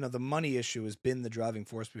 the money issue has been the driving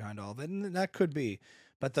force behind all of it, and that could be.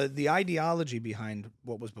 But the ideology behind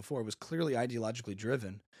what was before was clearly ideologically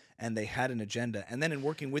driven, and they had an agenda. And then in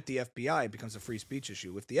working with the FBI, it becomes a free speech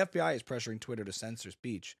issue. If the FBI is pressuring Twitter to censor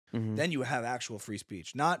speech, then you have actual free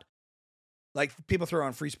speech. Not like people throw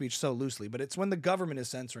on free speech so loosely, but it's when the government is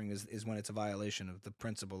censoring is when it's a violation of the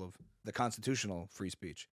principle of the constitutional free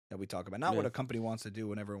speech that we talk about. Not what a company wants to do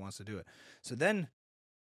whenever it wants to do it. So then,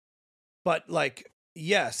 but like...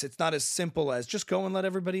 Yes, it's not as simple as just go and let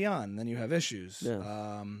everybody on. Then you have issues.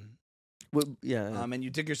 Yeah. And you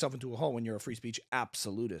dig yourself into a hole when you're a free speech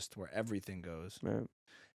absolutist where everything goes. Right.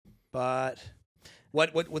 But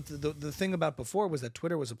what the thing about before was that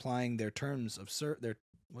Twitter was applying their terms of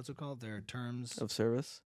their terms of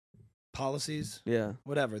service policies. Yeah.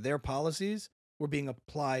 Whatever. Their policies were being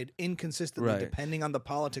applied inconsistently depending on the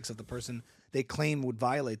politics of the person they claim would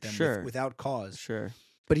violate them without cause. Sure.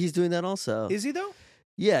 But he's doing that also. Is he though?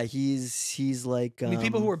 Yeah, he's like. I mean,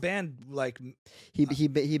 people who were banned, like he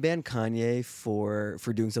banned Kanye for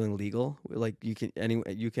doing something legal. Like you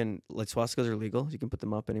can like swastikas are legal. You can put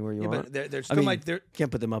them up anywhere you want. But there still might can't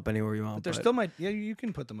put them up anywhere you want. But there still might. Yeah, you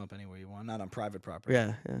can put them up anywhere you want, not on private property.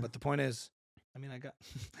 Yeah. But the point is, I mean, I got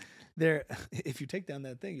there. If you take down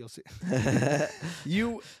that thing, you'll see.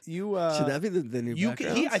 you should that be the new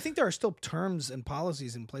background? I think there are still terms and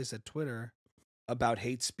policies in place at Twitter about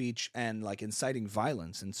hate speech and like inciting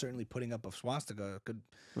violence, and certainly putting up a swastika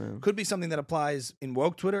could be something that applies in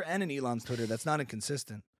woke Twitter and in Elon's Twitter. That's not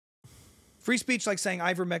inconsistent. Free speech, like saying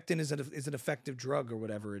ivermectin is an effective drug or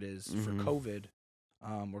whatever it is for COVID.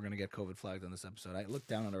 We're gonna get COVID flagged on this episode. I looked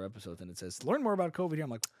down on our episodes and it says learn more about COVID here. I'm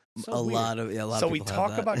like, so a weird. lot of so we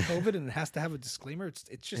talk about COVID and it has to have a disclaimer.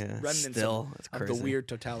 It's just remnants of the weird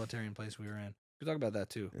totalitarian place we were in. We talk about that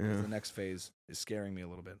too. The next phase is scaring me a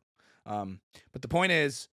little bit. But the point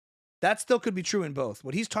is, that still could be true in both.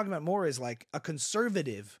 What he's talking about more is like a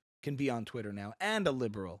conservative can be on Twitter now and a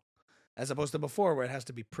liberal. as opposed to before where it has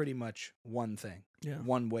to be pretty much one thing, Yeah.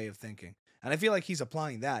 one way of thinking. And I feel like he's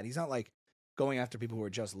applying that. He's not like going after people who are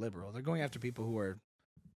just liberal. They're going after people who are,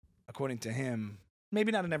 according to him,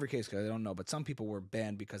 maybe not in every case because I don't know, but some people were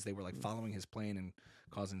banned because they were like following his plane and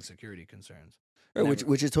causing security concerns. Right,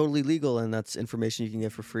 which is totally legal, and that's information you can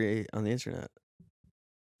get for free on the internet.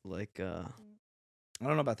 Like, I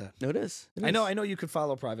don't know about that. no, it is. It I is. know you could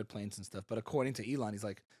follow private planes and stuff, but according to Elon, he's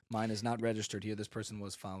like, mine is not registered here. This person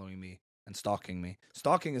was following me and stalking me.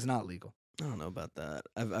 Stalking is not legal. I don't know about that.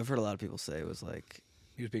 I've heard a lot of people say it was like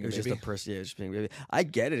He was being it a was just baby. a person. Yeah, just being a baby. I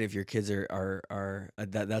get it if your kids are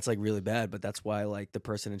that's like really bad, but that's why like the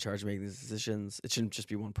person in charge of making these decisions, it shouldn't just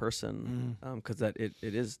be one person, because that it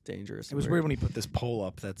is dangerous. It was weird when he put this poll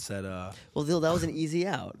up that said, Well, that was an easy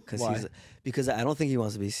out Why? because I don't think he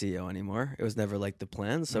wants to be CEO anymore. It was never like the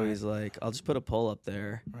plan, so Right. he's like, I'll just put a poll up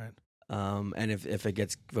there. right. And if it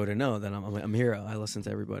gets voted no, then I'm a hero. I listen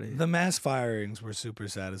to everybody. The mass firings were super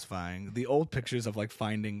satisfying. The old pictures of like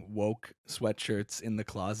finding woke sweatshirts in the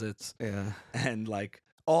closets Yeah, and like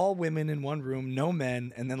all women in one room, no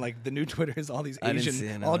men, and then like the new Twitter is all these I didn't see Asian,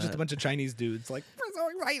 any all of just that. a bunch of Chinese dudes. Like, we're so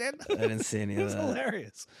excited. I didn't see any It of was that.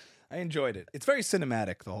 hilarious. I enjoyed it. It's very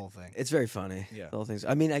cinematic, the whole thing. It's very funny. Yeah. The whole thing's.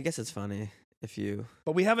 I mean, I guess it's funny if you.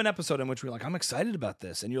 But we have an episode in which we're like, I'm excited about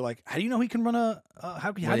this, and you're like, how do you know he can run a?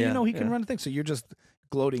 How do you yeah, know he can yeah. run a thing? So you're just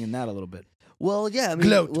gloating in that a little bit. Well, yeah. I mean,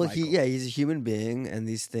 Gloat, well, Michael. he's a human being, and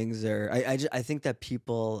these things are. I think that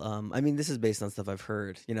people. I mean, this is based on stuff I've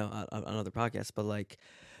heard, on other podcasts, but like,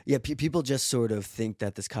 yeah, people just sort of think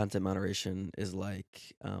that this content moderation is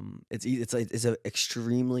like, it's an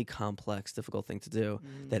extremely complex, difficult thing to do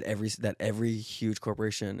that every huge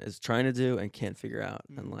corporation is trying to do and can't figure out,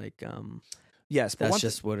 and like, Yes, but that's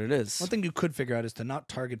just what it is. one thing you could figure out is to not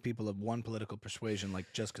target people of one political persuasion, like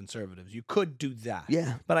just conservatives. You could do that.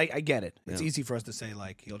 Yeah. But I get it. It's Yeah. easy for us to say,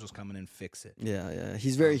 like, he'll just come in and fix it. Yeah.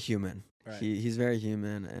 He's very human. Right. He's very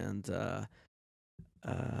human, and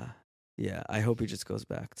yeah. I hope he just goes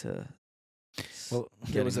back to. Well, there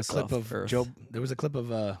getting was a clip himself of Earth. Joe. There was a clip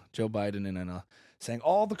of Joe Biden and saying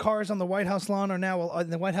all the cars on the White House lawn are now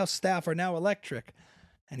the White House staff are now electric,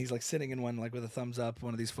 and he's like sitting in one like with a thumbs up,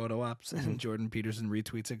 one of these photo ops, and Jordan Peterson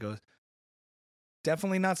retweets it, goes,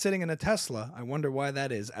 "Definitely not sitting in a Tesla. I wonder why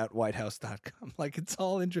that is at WhiteHouse.com." Like it's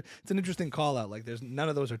all it's an interesting call out. Like there's none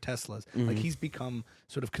of those are Teslas. Like he's become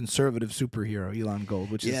sort of conservative superhero Elon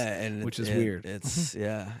Gold, which is weird. It's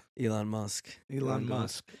Elon Musk. Elon Gold.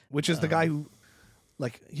 Musk, which is the guy who,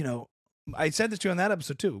 like, I said this to you on that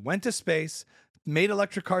episode too. Went to space, made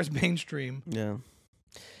electric cars mainstream. Yeah.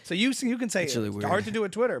 So you can say It's really it's weird. hard to do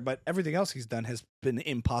at Twitter, but everything else he's done has been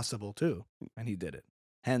impossible too, and he did it.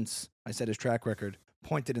 Hence, I said his track record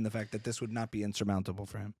pointed in the fact that this would not be insurmountable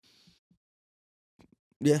for him.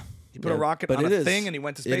 Yeah. He put a rocket But on it a is. thing, and he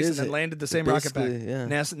went to It space and is. then landed the same rocket back. Basically, yeah.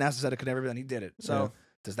 NASA said it could never be done. He did it. So Yeah.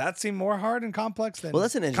 does that seem more hard and complex than Well,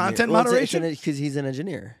 that's an engineer. content Well, moderation? because he's an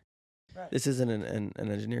engineer. Right. This isn't an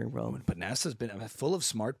engineering problem. But NASA's been full of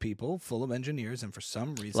smart people, full of engineers, and for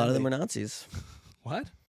some reason, A lot of them are Nazis.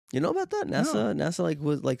 what? You know about that? NASA like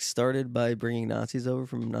was like started by bringing Nazis over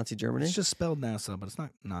from Nazi Germany. It's just spelled NASA, but it's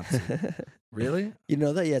not Nazi. Really? You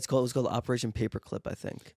know that? Yeah, it was called Operation Paperclip, I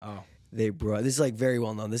think. Oh, They brought this is like very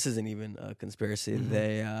well known. This isn't even a conspiracy. Mhm.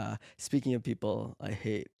 They speaking of people I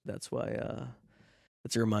hate, that's why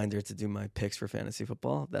it's a reminder to do my picks for fantasy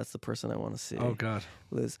football. That's the person I want to see. oh God.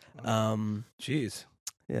 Liz. Jeez.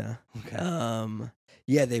 Yeah. Okay.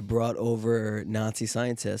 Yeah, they brought over Nazi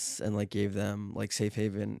scientists and like gave them like safe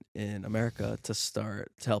haven in America to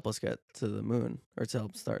help us get to the moon or to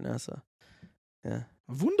help start NASA. Yeah.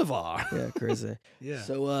 Wunderbar. Yeah, crazy. Yeah.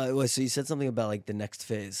 So you said something about like the next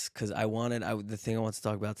phase because the thing I want to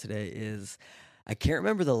talk about today is I can't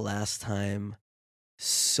remember the last time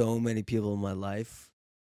so many people in my life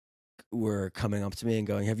were coming up to me and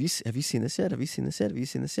going, "Have you seen this yet? Have you seen this yet? Have you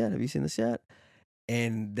seen this yet? Have you seen this yet?"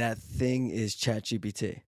 And that thing is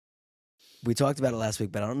ChatGPT. We talked about it last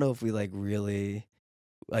week, but I don't know if we like really.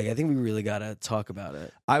 Like, I think we really got to talk about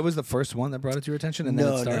it. I was the first one that brought it to your attention, and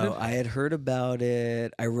then it started. No, I had heard about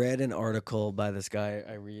it. I read an article by this guy,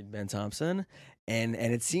 I read Ben Thompson, and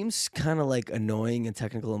it seems kind of like annoying and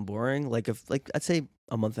technical and boring. Like I'd say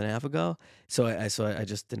a month and a half ago. So I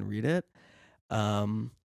just didn't read it. And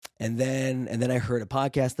then I heard a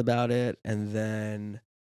podcast about it, and then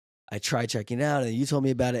I tried checking it out, and you told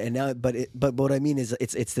me about it, and now, but what I mean is,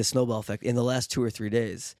 it's the snowball effect. In the last 2 or 3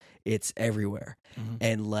 days, it's everywhere,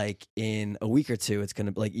 and like in a week or two, it's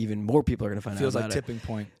gonna like even more people are gonna find Feels out like about it. tipping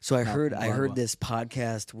point. So I Not heard blah, blah. this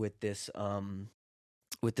podcast with this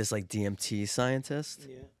like DMT scientist.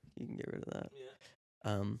 Yeah. You can get rid of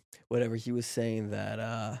that. Whatever, he was saying that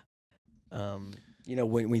You know,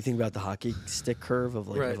 when you think about the hockey stick curve of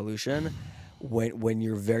like Right. evolution, when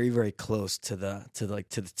you're very very close to the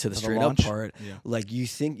straight up launch? part, Yeah. like you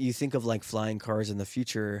think of like flying cars in the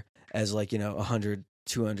future as like 100,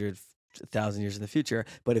 200, 1,000 years in the future.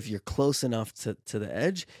 But if you're close enough to the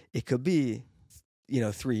edge, it could be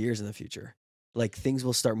 3 years in the future. Like things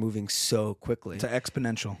will start moving so quickly. To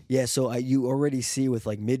exponential. Yeah, so you already see with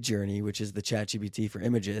like Midjourney, which is the ChatGPT for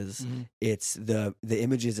images, it's the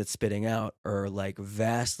images it's spitting out are like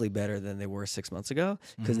vastly better than they were 6 months ago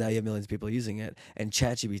because now you have millions of people using it, and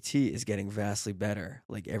ChatGPT is getting vastly better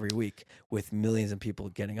like every week with millions of people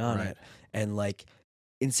getting on Right. it, and like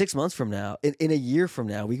in 6 months from now, in a year from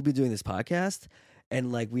now, we could be doing this podcast,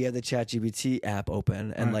 and like we have the ChatGPT app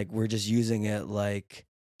open, and Right. like we're just using it like.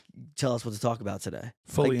 Tell us what to talk about today.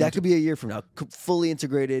 Fully Like that could be a year from now, fully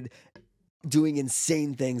integrated, doing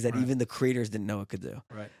insane things that Right. even the creators didn't know it could do.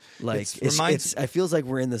 Right. Like it feels like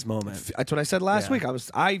we're in this moment. That's what I said last Yeah. week.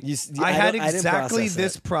 I I had didn't exactly process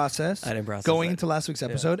this it. process I didn't process going it. into last week's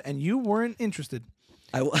episode, and you weren't interested.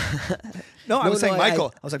 I No, I was saying, I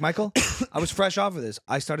Michael. I was like, Michael, I was fresh off of this.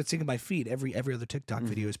 I started seeing in my feed every other TikTok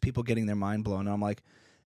video is people getting their mind blown. And I'm like,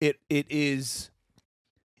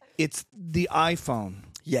 it's the iPhone.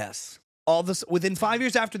 yes. All this within 5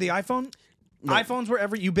 years after the iPhone, iPhones were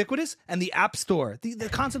ever ubiquitous, and the App Store, the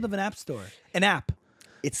concept of an App Store, an app.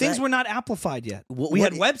 Things were not amplified yet. We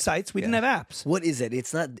had websites, we didn't have apps. What is it?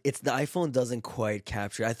 It's not. It's the iPhone doesn't quite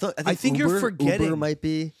capture. I think Uber, you're forgetting. Uber might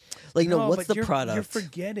be like no. What's but the product? You're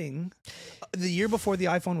forgetting. The year before the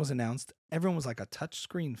iPhone was announced, everyone was like a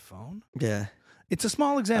touchscreen phone. Yeah. It's a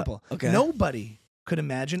small example. Okay. Nobody could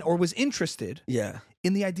imagine or was interested Yeah.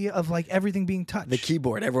 in the idea of like everything being touched. The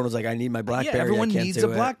keyboard. Everyone was like, I need my BlackBerry. Yeah, everyone I can't needs do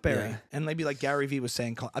a it. BlackBerry. Yeah. And maybe like Gary Vee was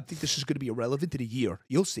saying, I think this is going to be irrelevant in a year.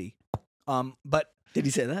 You'll see. But Did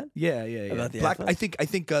he say that? yeah. About the I iPhone?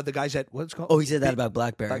 think the guys at what's it called? Oh, he said that about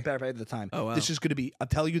BlackBerry. BlackBerry at the time. Oh, wow. This is going to be. I'll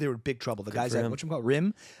tell you, they were in big trouble. The guys for at him. whatchamacallit,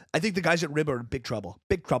 RIM. I think the guys at RIM are in big trouble.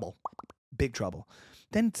 Big trouble. Big trouble.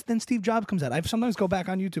 Then Steve Jobs comes out. I sometimes go back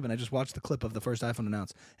on YouTube and I just watch the clip of the first iPhone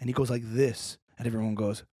announced, and he goes like this, and everyone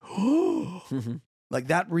goes, like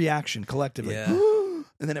that reaction collectively, Yeah.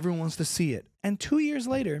 and then everyone wants to see it. And 2 years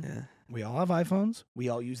later, Yeah. we all have iPhones. We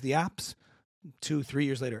all use the apps. 2-3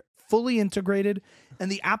 years later, fully integrated,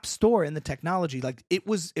 and the App Store and the technology, like it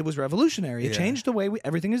was revolutionary. It Yeah. changed the way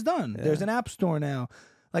everything is done. Yeah. There's an App Store now,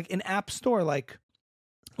 like an App Store, like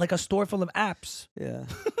a store full of apps. Yeah.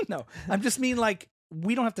 No, I just mean like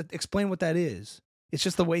we don't have to explain what that is. It's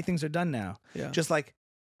just the way things are done now. Yeah. Just like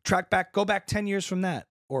go back 10 years from that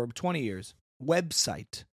or 20 years.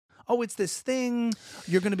 Website. Oh, it's this thing.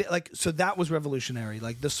 You're going to be like, so that was revolutionary.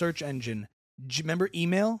 Like the search engine. Do you remember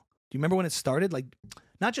email? Do you remember when it started? Like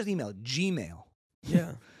not just email, Gmail.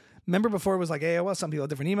 Yeah. Remember before it was like AOL? Some people have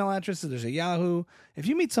different email addresses. There's a Yahoo. If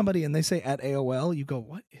you meet somebody and they say at AOL, you go,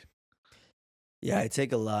 what? Yeah, I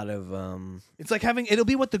take a lot of It's like it'll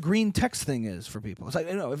be what the green text thing is for people. It's like,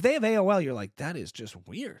 if they have AOL, you're like, that is just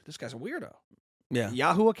weird. This guy's a weirdo. yeah.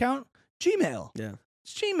 Yahoo account, Gmail. Yeah.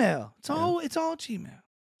 It's Gmail. It's all Gmail. It's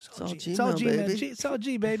all It's all Gmail, baby. It's all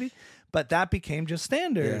G, baby. But that became just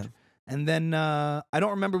standard. Yeah. And then I don't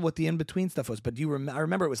remember what the in-between stuff was, but I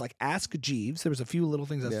remember it was like Ask Jeeves. There was a few little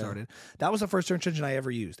things that Yeah. started. That was the first search engine I ever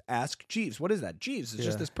used. Ask Jeeves. What is that? Jeeves is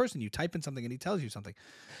just Yeah. this person. You type in something and he tells you something.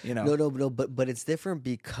 No, but it's different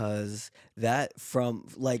because that from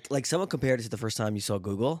like someone compared it to the first time you saw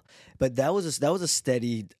Google, but that was a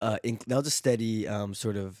steady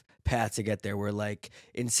sort of path to get there. Where like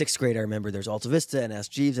in sixth grade, I remember there's Alta Vista and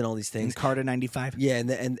Ask Jeeves and all these In things. Carter 95. Yeah, and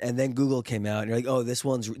then Google came out, and you're like, oh, this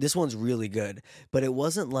one's really good. But it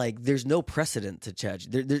wasn't like there's no precedent to Chat.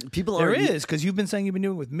 People There aren't. is, because you've been saying you've been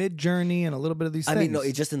doing it with Mid-Journey and a little bit of these I things. mean, no,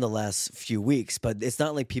 it's just in the last few weeks, but it's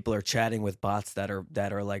not like people are chatting with bots that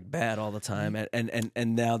are like bad all the time,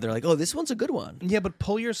 and now they're like, oh, this one's a good one. Yeah, but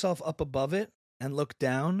pull yourself up above it and look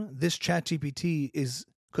down. This ChatGPT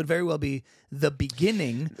could very well be the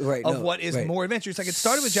beginning of what is more advanced. It's like it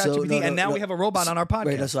started with ChatGPT, and now we have a robot on our podcast.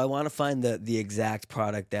 Right, so I want to find the exact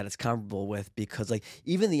product that it's comparable with, because like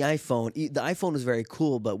even the iPhone was very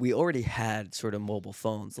cool, but we already had sort of mobile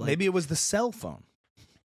phones. Like, Maybe it was the cell phone.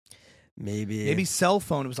 Maybe Cell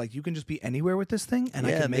phone. It was like you can just be anywhere with this thing, and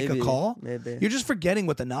I Yeah, can make a call. maybe. You're just forgetting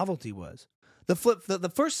what the novelty was.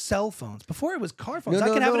 The first cell phones, before it was car phones. I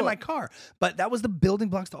can have it in my car, but that was the building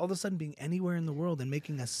blocks to all of a sudden being anywhere in the world and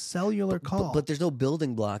making a cellular call. But there's no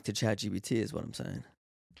building block to ChatGPT, is what I'm saying.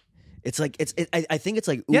 It's like I think it's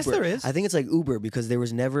like Uber. Yes, there is. I think it's like Uber, because there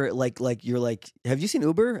was never like you're like, have you seen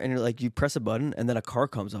Uber? And you're like, you press a button and then a car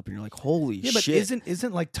comes up and you're like, holy yeah, but shit.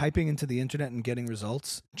 isn't like typing into the internet and getting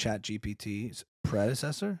results ChatGPT's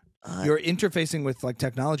predecessor? You're interfacing with like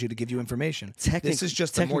technology to give you information. This is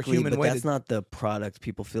just a more human but way. That's not the product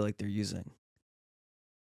people feel like they're using.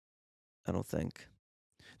 I don't think.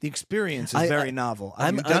 The experience is very novel.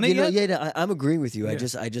 Have you done it know, yet? Yeah, I'm agreeing with you. Yeah.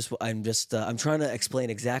 I'm trying to explain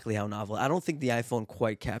exactly how novel. I don't think the iPhone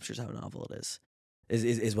quite captures how novel it is.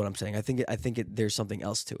 Is what I'm saying. I think there's something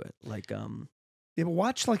else to it. Like Yeah, but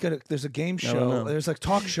watch like there's a game show. No. There's a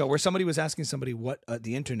talk show where somebody was asking somebody what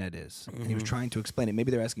the internet is, and he was Mhm. trying to explain it. Maybe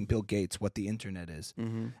they're asking Bill Gates what the internet is,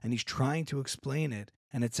 Mhm. and he's trying to explain it,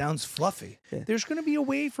 and it sounds fluffy. Yeah. There's going to be a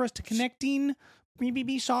way for us to connecting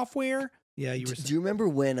BBB software. Yeah, you were. Do you remember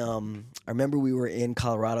when I remember we were in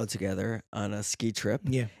Colorado together on a ski trip?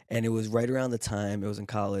 Yeah. And it was right around the time, it was in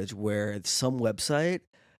college, where some website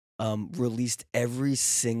released every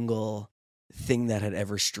single thing that had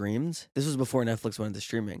ever streamed. This was before Netflix went into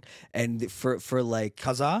streaming. And for like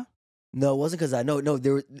Kazaa? no, it wasn't because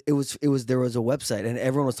there was a website and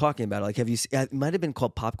everyone was talking about it. Like, have you it might have been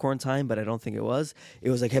called Popcorn Time, but I don't think it was. It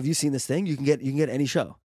was like, have you seen this thing? You can get any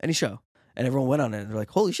show. And everyone went on it and they're like,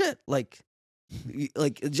 holy shit, like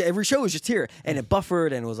every show was just here, and it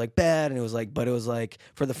buffered and it was like bad, and it was like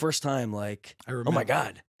for the first time, like, I remember. oh my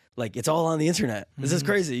god, like it's all on the internet. This is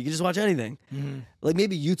crazy. You can just watch anything. Mm-hmm. Like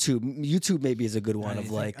maybe YouTube maybe is a good one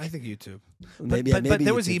of like I think YouTube. maybe But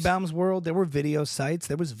there was YouTube's- eBaum's World. There were video sites.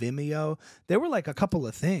 There was Vimeo. There were like a couple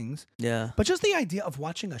of things. Yeah, But just the idea of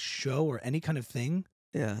watching a show or any kind of thing.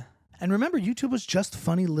 yeah. And remember, YouTube was just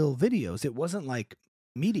funny little videos. It wasn't like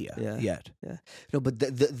media yet. No, but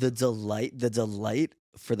the delight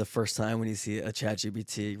for the first time when you see a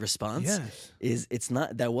ChatGPT response Yes. is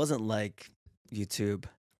that wasn't like YouTube.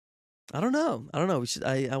 I don't know. We should.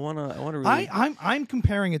 I want to. Really... I'm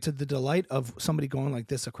comparing it to the delight of somebody going like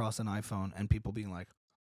this across an iPhone and people being like,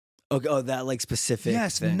 Okay, that like specific.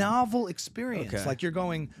 yes, thing. novel experience. Okay. Like you're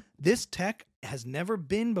going, this tech has never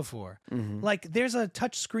been before. Mhm. Like there's a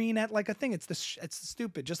touch screen at like a thing. It's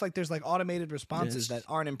stupid. Just like there's like automated responses Yes. that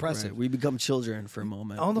aren't impressive. Right. We become children for a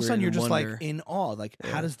moment. All of a We're sudden, in you're just wonder. like in awe. Like,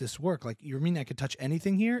 Yeah. how does this work? Like, you mean I could touch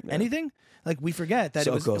anything here? Yeah. Anything? Like, we forget that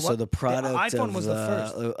so it was. cool. So the product iPhone of, was the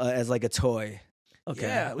first. as like a toy. Okay.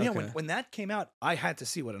 Yeah, Okay. when that came out, I had to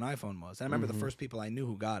see what an iPhone was. And I remember Mhm. the first people I knew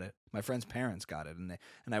who got it. My friend's parents got it, and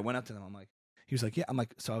I went up to them. I'm like, he was like, yeah. I'm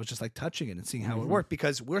like, so I was just like touching it and seeing how it Mhm. worked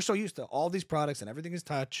because we're so used to all these products and everything is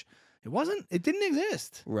touch. It didn't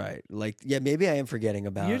exist. Right. Like, yeah, maybe I am forgetting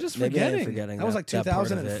about. You're just maybe I am forgetting. forgetting That was like part of it.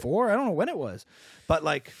 2004. I don't know when it was, but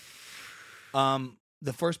like,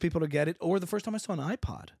 the first people to get it, or the first time I saw an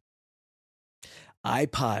iPod.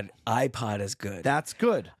 iPod is good. That's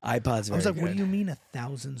good. iPod's very I was like, good. what do you mean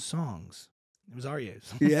 1,000 songs? It was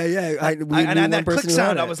Aryeh's. Yeah. and that click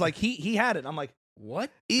sound, I was like, he had it. I'm like,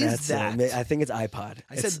 what is that? I think it's iPod.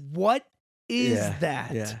 I said, what is Yeah,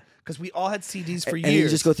 that? yeah. Because we all had CDs for and years. you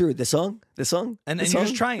just go through it. This song, and this you're song,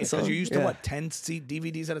 just trying it this because song. you're used to Yeah. what, 10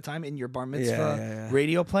 DVDs at a time in your bar mitzvah Yeah.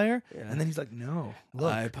 radio player? Yeah. And then he's like, no,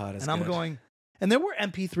 look. iPod is and I'm good. going, and there were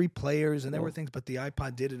MP3 players and there were Oh. things, but the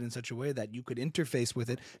iPod did it in such a way that you could interface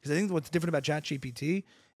with it. Because I think what's different about ChatGPT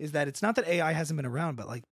is that it's not that AI hasn't been around, but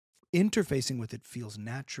like interfacing with it feels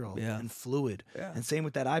natural Yeah. and fluid. Yeah. And same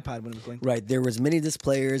with that iPod when it was going Right, there was mini disc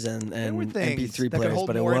players and were things MP3 that could players, hold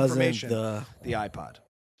but it more wasn't information. the. the iPod.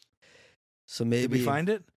 So maybe Did we find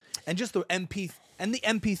it? And just the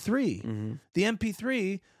MP3. Mhm. The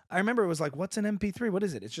MP3, I remember it was like, what's an MP3? What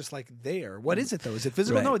is it? It's just like there. What is it though? Is it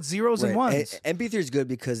physical? Right. No, it's zeros and Right. ones. MP3 is good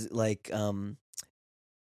because like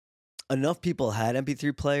enough people had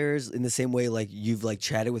MP3 players in the same way like you've like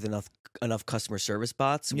chatted with enough customer service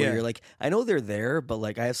bots where Yeah. you're like, I know they're there, but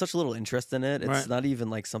like I have such little interest in it. It's Right. not even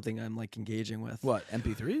like something I'm like engaging with. What,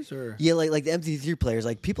 MP3s or? Yeah, like the MP3 players,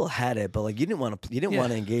 like people had it, but like you didn't want to Yeah.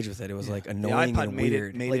 engage with it. It was Yeah. like The annoying iPod and made it-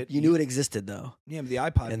 weird. made like it- you knew it existed though, Yeah, the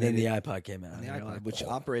iPod. and then made the it- iPod came out, and the and you're iPod, like, which "Oh."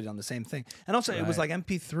 operated on the same thing. And also, it was Right. like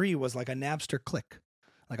MP3 was like a Napster click.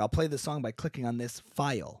 Like I'll play the song by clicking on this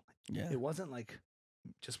file. yeah, It wasn't like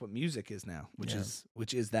just what music is now, which Yeah.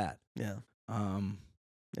 is that. yeah. Um,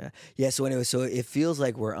 Yeah. So anyway, so it feels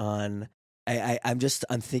like we're on.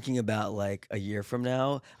 I'm thinking about like a year from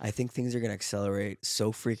now. I think things are going to accelerate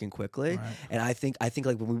so freaking quickly, Right. and I think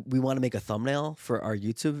like when we want to make a thumbnail for our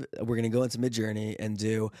YouTube, we're going to go into Midjourney and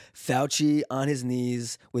do Fauci on his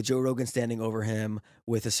knees with Joe Rogan standing over him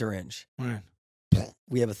with a syringe. right.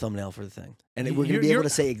 We have a thumbnail for the thing, and we're going You're- to be able you're- to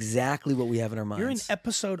say exactly what we have in our minds. You're an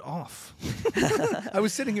episode off. I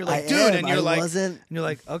was sitting here like, I dude, am. and you're I like, wasn't. and you're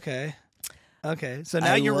like, okay. So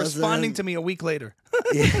now I you're responding wasn't- to me a week later.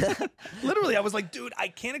 Yeah. Literally, I was like, dude, I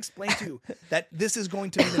can't explain to you that this is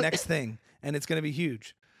going to be the next thing and it's going to be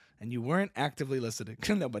huge. and you weren't actively listening.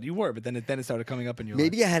 No, but you were. But then it started coming up in your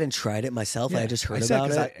Maybe life. I hadn't tried it myself. Yeah, I just heard said, about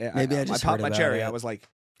 'cause it. Maybe I just popped heard my about cherry. it. I was like,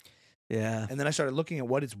 yeah. and then I started looking at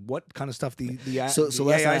what kind of stuff the last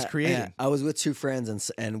AI is night, creating. I was with two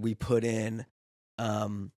friends and we put in,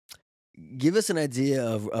 give us an idea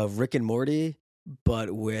of Rick and Morty,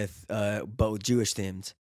 but with Jewish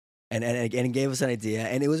themed. And it gave us an idea,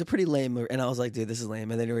 and it was a pretty lame. And I was like, "Dude, this is lame."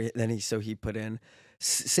 And then he put in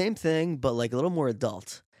same thing, but like a little more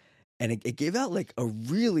adult, and it gave out like a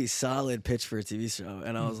really solid pitch for a TV show.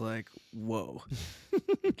 And I was like, "Whoa,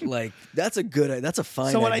 like that's a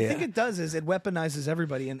fine." So what idea. I think it does is it weaponizes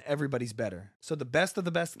everybody, and everybody's better. So the best of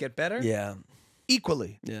the best get better. Yeah,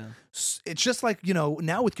 equally. yeah. It's just like,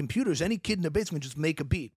 now with computers, any kid in the basement can just make a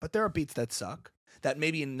beat. But there are beats that suck. That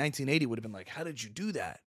maybe in 1980 would have been like, how did you do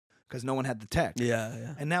that? Because no one had the tech. Yeah,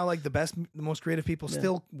 yeah. And now, like, the most creative people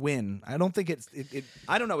still win. I don't think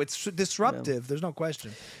I don't know. It's disruptive. Yeah. There's no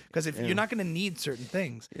question. Because if you're not going to need certain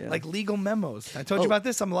things, like legal memos. I told you about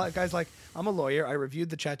this. Guys, like, I'm a lawyer. I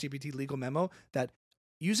reviewed the ChatGPT legal memo that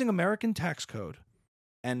using American tax code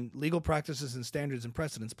and legal practices and standards and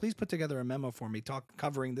precedents, please put together a memo for me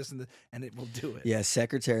covering this and it will do it. Yeah,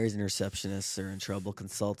 secretaries and receptionists are in trouble.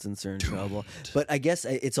 Consultants are in trouble. But I guess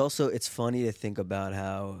it's funny to think about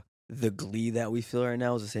how the glee that we feel right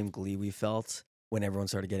now is the same glee we felt when everyone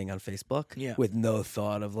started getting on Facebook with no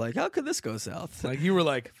thought of like, how could this go south? Like you were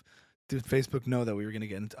like, did Facebook know that we were going to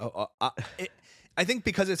get into I think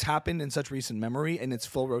because it's happened in such recent memory and it's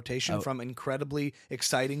full rotation from incredibly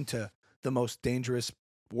exciting to the most dangerous,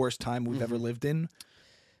 worst time we've ever lived in.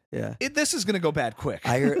 Yeah, this is going to go bad quick.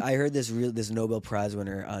 I heard this Nobel Prize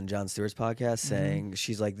winner on Jon Stewart's podcast saying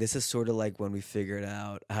she's like, this is sort of like when we figured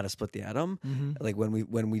out how to split the atom. Like when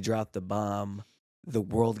we dropped the bomb, the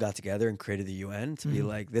world got together and created the UN to be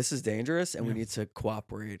like, this is dangerous and we need to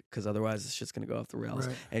cooperate because otherwise it's just going to go off the rails.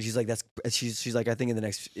 Right. And she's like, she's like, I think in the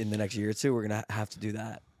next year or two we're going to have to do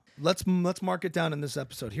that. Let's mark it down in this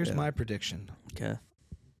episode. Here's my prediction. Okay.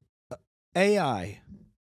 AI.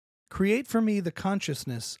 Create for me the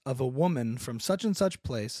consciousness of a woman from such and such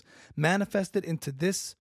place, manifested into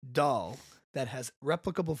this doll that has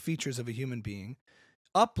replicable features of a human being,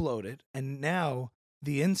 upload it, and now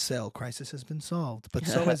the incel crisis has been solved. But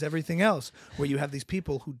so has everything else, where you have these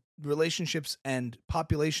people who relationships and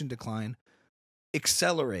population decline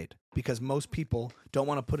accelerate because most people don't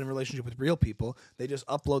want to put in a relationship with real people. They just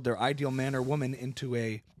upload their ideal man or woman into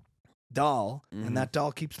a doll, and that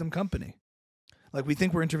doll keeps them company. Like, we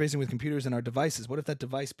think we're interfacing with computers and our devices. What if that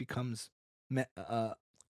device becomes,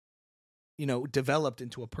 developed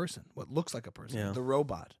into a person, what looks like a person, the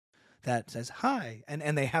robot that says hi,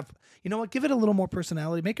 and they have, give it a little more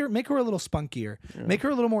personality, make her a little spunkier, make her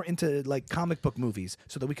a little more into like comic book movies,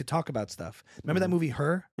 so that we could talk about stuff. Remember that movie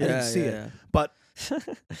Her? I didn't see it, but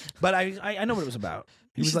I know what it was about.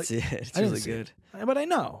 You should see it. It's really good. But I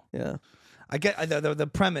know. Yeah, I get the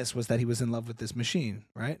premise was that he was in love with this machine,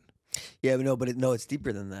 right? Yeah, it's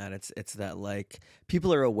deeper than that. It's that like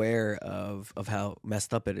people are aware of how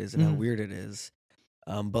messed up it is and how weird it is.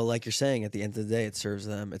 But like you're saying, at the end of the day, it serves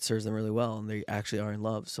them really well, and they actually are in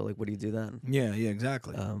love. So like, what do you do then? Yeah,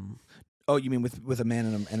 exactly. Oh, you mean with a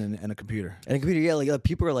man and a computer? And a computer, yeah. Like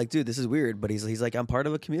people are like, dude, this is weird. But he's like, I'm part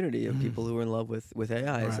of a community of people who are in love with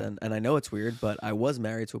AIs, right. and I know it's weird, but I was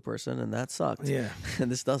married to a person, and that sucked. Yeah, and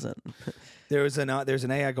this doesn't. There's an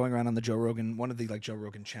AI going around on the Joe Rogan, one of the like Joe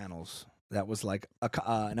Rogan channels, that was like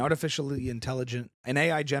an artificially intelligent, an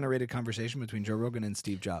AI generated conversation between Joe Rogan and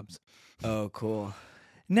Steve Jobs. Oh, cool.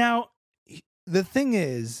 Now, the thing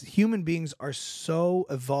is, human beings are so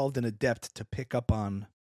evolved and adept to pick up on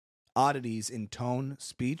oddities in tone,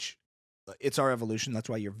 speech. It's our evolution. That's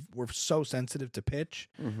why we're so sensitive to pitch.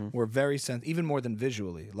 We're very even more than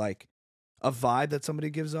visually. Like a vibe that somebody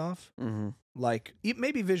gives off, like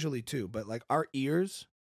maybe visually too, but like our ears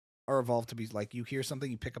are evolved to be like, you hear something,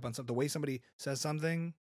 you pick up on something. The way somebody says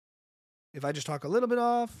something, if I just talk a little bit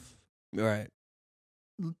off, right?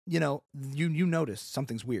 You notice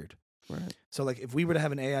something's weird. Right. So like, if we were to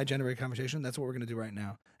have an AI generated conversation, that's what we're going to do right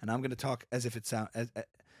now, and I'm going to talk as if it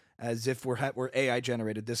as if we're AI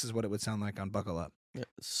generated. This is what it would sound like on Buckle Up. Yeah.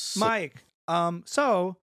 Mike,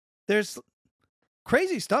 so there's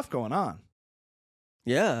crazy stuff going on.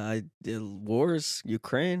 Yeah, wars,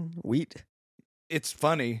 Ukraine, wheat. It's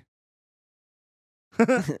funny.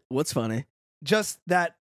 What's funny? Just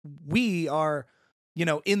that we are,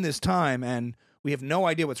 in this time, and we have no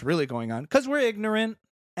idea what's really going on because we're ignorant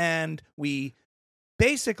and we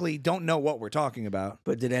basically don't know what we're talking about.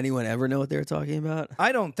 But did anyone ever know what they were talking about?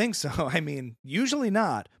 I don't think so. I mean, usually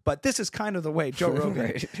not. But this is kind of the way Joe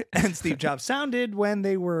Rogan and Steve Jobs sounded when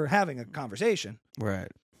they were having a conversation.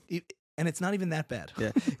 Right. And it's not even that bad.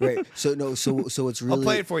 Yeah, right. So no, so it's really. I'll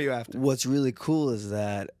play it for you after. What's really cool is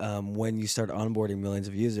that when you start onboarding millions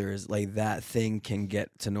of users, like that thing can get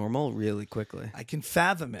to normal really quickly. I can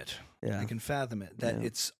fathom it. Yeah. I can fathom it. That Yeah.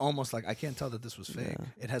 it's almost like I can't tell that this was fake. Yeah.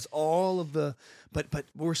 It has all of the, but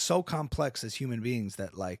we're so complex as human beings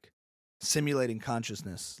that like simulating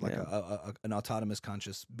consciousness, like Yeah. an autonomous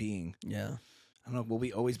conscious being. Yeah. I don't know. Will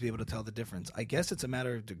we always be able to tell the difference? I guess it's a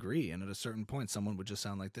matter of degree, and at a certain point, someone would just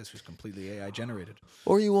sound like this, who's completely AI generated.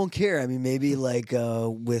 Or you won't care. I mean, maybe like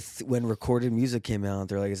with when recorded music came out,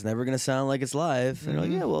 they're like, it's never gonna sound like it's live. And you're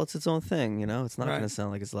like, yeah, well, it's its own thing. You know, it's not gonna sound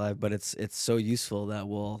like it's live, but it's so useful that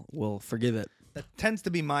we'll forgive it. That tends to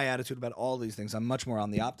be my attitude about all these things. I'm much more on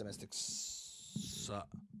the optimistic side.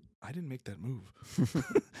 I didn't make that move.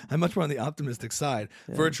 I'm much more on the optimistic side.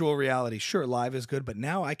 Yeah. Virtual reality, sure, live is good, but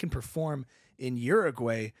now I can perform in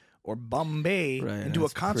Uruguay or Bombay and do a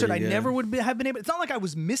concert I never would have been able. It's not like I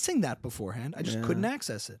was missing that beforehand. I just couldn't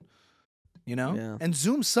access it. You know? Yeah. And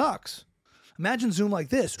Zoom sucks. Imagine Zoom like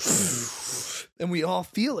this, and we all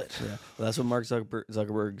feel it. Yeah. Well, that's what Mark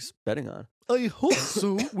Zuckerberg's betting on. I hope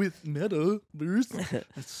so with Metaverse.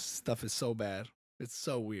 That stuff is so bad. It's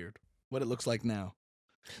so weird what it looks like now.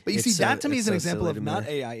 But you see, that to me is an example of not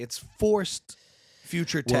AI. It's forced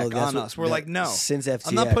future tech on us. We're like, no, since FTX,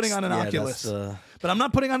 I'm not putting on an Oculus. But I'm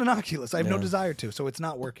not putting on an Oculus. I have no desire to, so it's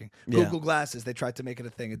not working. Google Glasses, they tried to make it a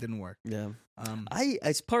thing. It didn't work. Yeah.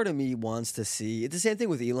 As part of me wants to see, it's the same thing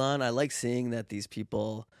with Elon. I like seeing that these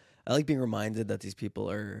people, I like being reminded that these people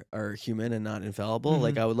are human and not infallible. Mm-hmm.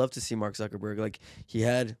 Like I would love to see Mark Zuckerberg, like he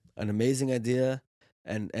had an amazing idea.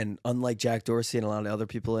 And unlike Jack Dorsey and a lot of other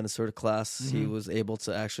people in a sort of class, he was able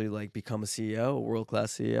to actually like become a CEO, a world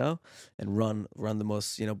class CEO, and run the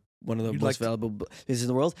most, you know, one of the most valuable businesses in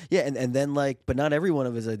the world. Yeah, and then like, but not every one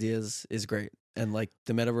of his ideas is great, and like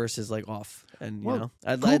the metaverse is like off, and you know,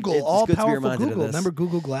 Google, all powerful Google. Remember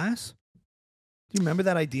Google Glass? Do you remember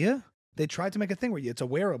that idea? They tried to make a thing where it's a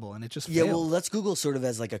wearable and it just failed. Yeah, well, that's Google sort of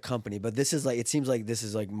as like a company, but this is like, it seems like this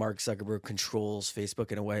is like Mark Zuckerberg controls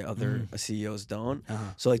Facebook in a way other CEOs don't.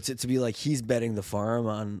 So like to be like he's betting the farm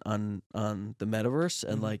on the metaverse,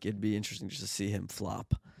 and like it'd be interesting just to see him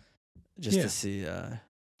flop, just to see,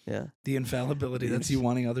 the infallibility. That's you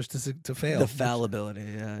wanting others to fail. The fallibility,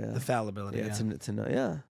 the fallibility. Yeah, to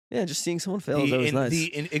know, Yeah, just seeing someone fail is always nice.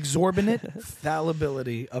 The exorbitant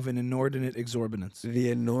fallibility of an inordinate exorbitance.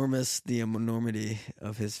 The enormity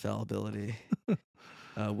of his fallibility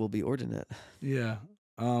will be ordinate. Yeah.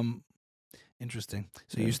 Interesting.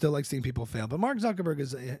 So you still like seeing people fail, but Mark Zuckerberg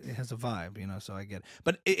has a vibe, you know, so I get it.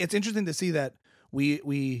 But it's interesting to see that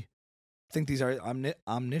we think these are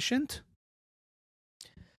omniscient.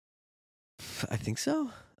 I think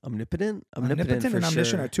so. Omnipotent and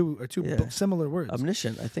omniscient are two similar words.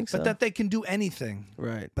 Omniscient, I think so. But that they can do anything.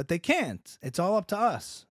 Right. But they can't. It's all up to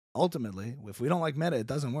us. Ultimately, if we don't like Meta, it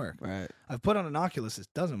doesn't work. Right. I've put on an Oculus. It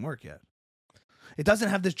doesn't work yet. It doesn't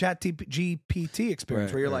have this GPT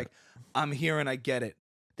experience where you're like, I'm here and I get it.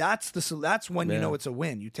 That's when you know it's a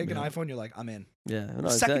win. You take an iPhone, you're like, I'm in. Yeah. The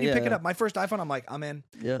second you pick it up, my first iPhone, I'm like, I'm in.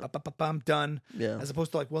 Yeah. I'm done. Yeah. As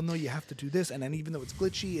opposed to like, well, no, you have to do this. And then even though it's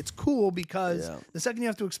glitchy, it's cool because the second you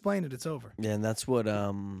have to explain it, it's over. Yeah, and that's what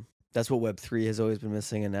Web3 has always been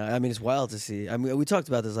missing. And now, I mean, it's wild to see. I mean, we talked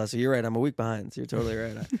about this last week. You're right. I'm a week behind. So you're totally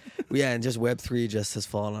right. And just Web3 just has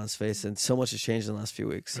fallen on its face, and so much has changed in the last few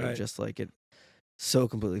weeks. So just like it, so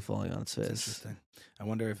completely falling on its face. That's interesting. I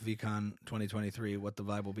wonder if VCon 2023, what the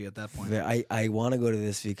vibe will be at that point. I want to go to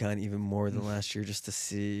this VCon even more than last year just to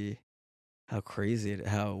see how crazy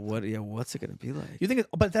what's it going to be like? You think?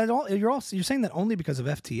 You're saying that only because of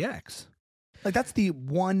FTX. Like that's the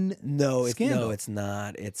one. Scandal. It's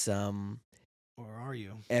not. It's Or are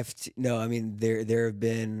you? No, I mean there have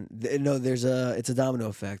been it's a domino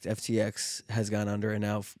effect. FTX has gone under, and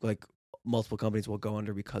now like multiple companies will go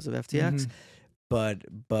under because of FTX. But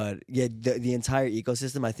yeah, the entire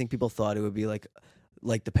ecosystem. I think people thought it would be like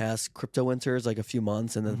the past crypto winters, like a few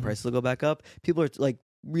months, and then the prices will go back up. People are like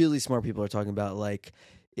really smart. People are talking about like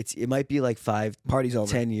it might be like 10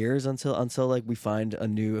 years until like we find a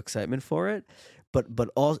new excitement for it. But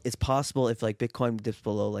it's possible if like Bitcoin dips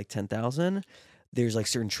below like 10,000. There's like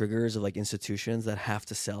certain triggers of like institutions that have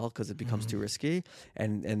to sell because it becomes too risky,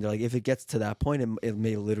 and they're like if it gets to that point, it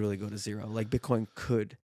may literally go to zero. Like Bitcoin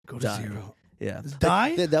could go die. to zero. Yeah,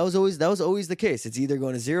 die. That was always the case. It's either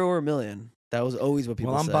going to 0 or 1 million. That was always what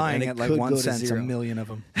people said. Well, I'm buying at like 1 cent a million of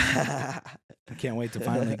them. I can't wait to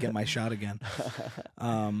finally get my shot again.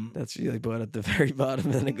 That's really bought at the very bottom,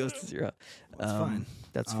 and then it goes to 0. That's fine.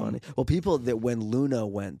 That's funny. Well, people that when Luna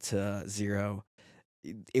went to 0,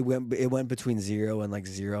 it went between 0 and like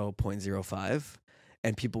 0.05,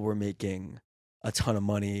 and people were making a ton of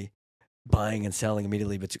money buying and selling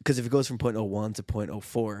immediately. Because if it goes from 0.01 to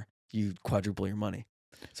 0.04, you quadruple your money.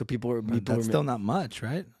 So That's still not much,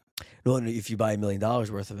 right? no, if you buy $1 million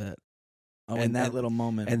worth of it. Oh, in that little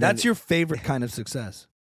moment. and That's then- your favorite kind of success.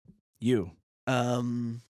 You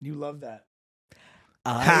love that.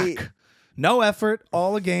 Hack. No effort,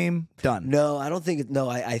 all a game, done. No, I don't think it. No,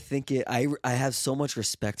 I think it. I have so much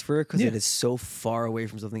respect for it because it is so far away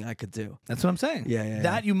from something I could do. That's what I'm saying. Yeah.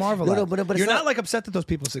 That you marvel No, at. no, but it's you're not not- like upset that those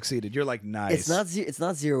people succeeded. You're like, nice. It's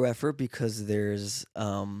not zero effort because there's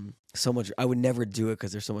so much. I would never do it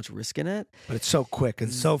because there's so much risk in it. But it's so quick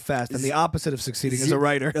and so fast, and the opposite of succeeding as a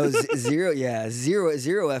writer. No,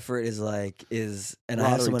 zero effort is and I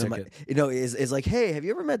have Lottery someone in my, is like, hey, have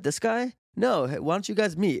you ever met this guy? No, hey, why don't you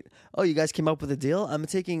guys meet? Oh, you guys came up with a deal. I'm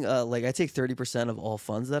taking I take 30% of all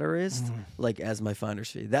funds that are raised as my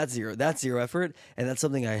finder's fee. That's zero effort, and that's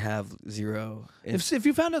something I have zero. If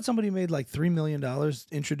you found out somebody made like $3 million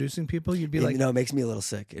introducing people, you'd be like, no, it makes me a little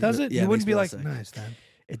sick. does it? Yeah, You wouldn't makes me be a like, little sick. nice, Dan.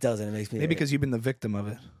 It doesn't. It makes me Maybe because you've been the victim of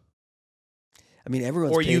it. I mean,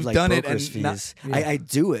 everyone's Or paid you've like done it broker's and not- fees. yeah. I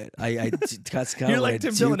do it. That's kind You're of like what Tim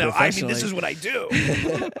I do Dillon now. I mean, this professionally. is what I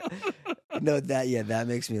do. No, that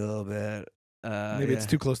makes me a little bit. Maybe it's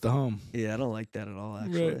too close to home. Yeah, I don't like that at all.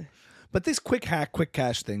 Actually, Right. But this quick hack, quick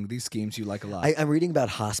cash thing, these schemes you like a lot. I'm reading about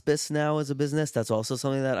hospice now as a business. That's also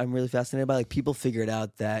something that I'm really fascinated by. Like people figured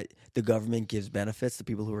out that the government gives benefits to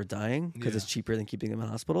people who are dying because it's cheaper than keeping them in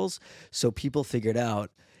hospitals. So people figured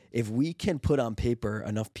out if we can put on paper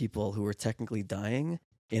enough people who are technically dying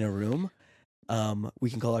in a room, we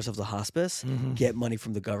can call ourselves a hospice, get money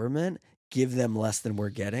from the government, give them less than we're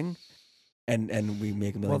getting. And we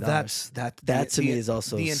make $1 million. That to me is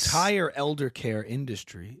also the entire elder care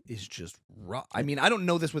industry is just raw. I mean, I don't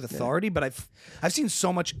know this with authority, but I've seen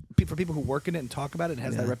so much for people who work in it and talk about it. It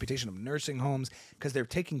has that reputation of nursing homes because they're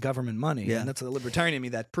taking government money, and that's the libertarian in me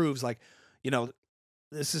that proves like,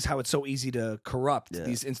 this is how it's so easy to corrupt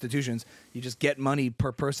these institutions. You just get money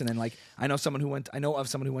per person, and like I know of someone who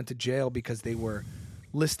went to jail because they were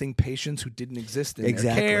listing patients who didn't exist in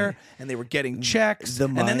their care, and they were getting checks,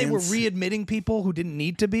 and then they were readmitting people who didn't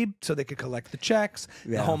need to be, so they could collect the checks.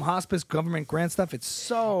 The home hospice, government grant stuff. It's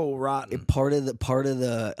so rotten. Part of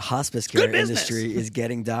the hospice care industry is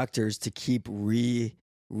getting doctors to keep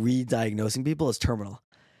re-diagnosing people as terminal.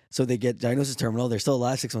 So they get diagnosed as terminal. They're still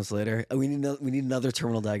alive 6 months later. We need another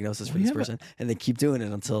terminal diagnosis for this person, and they keep doing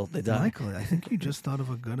it until they die. Michael, I think you just thought of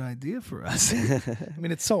a good idea for us. I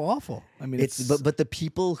mean, it's so awful. I mean, but the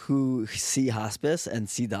people who see hospice and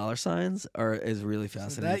see dollar signs is really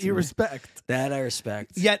fascinating. That you respect. That I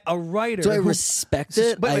respect. Yet a writer. Do I respect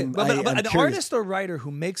it? But I'm an curious. artist or writer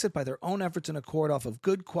who makes it by their own efforts and accord off of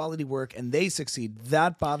good quality work and they succeed,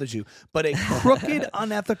 that bothers you. But a crooked,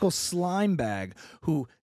 unethical slime bag who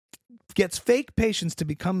gets fake patients to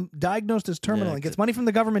become diagnosed as terminal and gets money from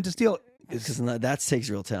the government to steal. Because that takes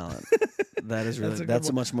real talent. That is really that's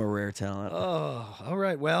a much more rare talent. Oh, all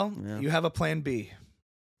right. Well, you have a plan B.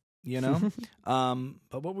 But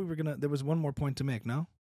what there was one more point to make. No,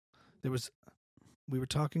 we were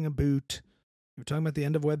talking about the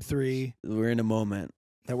end of Web3. We're in a moment.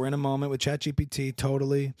 That we're in a moment with ChatGPT.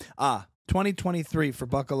 Totally. 2023 for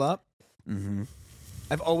Buckle Up. Mm-hmm.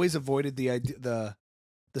 I've always avoided the idea,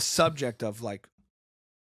 the subject of like,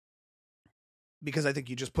 because I think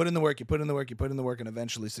you just put in the work, and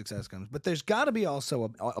eventually success comes. But there's got to be also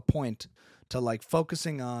a point to like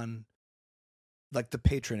focusing on like the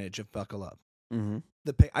patronage of Buckle Up. Mm-hmm.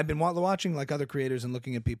 I've been watching like other creators and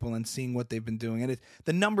looking at people and seeing what they've been doing, and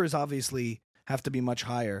the numbers obviously have to be much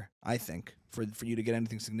higher, I think, for you to get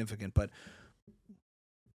anything significant. But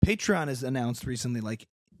Patreon has announced recently like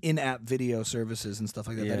in-app video services and stuff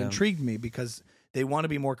like that. That intrigued me because they want to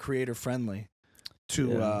be more creator friendly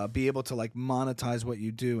to be able to like monetize what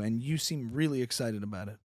you do, and you seem really excited about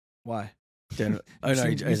it. Why? Is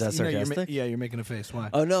that sarcastic? You're making a face. Why?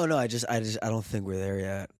 Oh no, I don't think we're there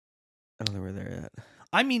yet.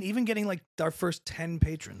 I mean, even getting like our first 10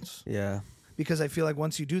 patrons. Yeah. Because I feel like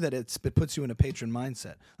once you do that, it puts you in a patron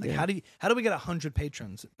mindset. Like, how do we get 100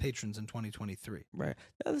 patrons in 2023? Right.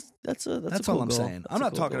 That's all I'm saying. I'm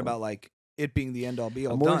not talking about like it being the end all be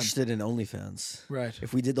all. I'm more interested in OnlyFans. Right.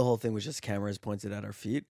 If we did the whole thing with just cameras pointed at our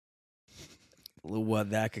feet,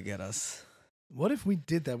 what that could get us. What if we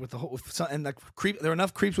did that with and like there are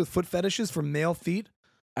enough creeps with foot fetishes for male feet?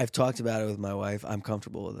 I've talked about it with my wife. I'm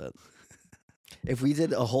comfortable with it. If we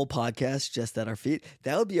did a whole podcast just at our feet,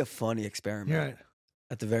 that would be a funny experiment. Right.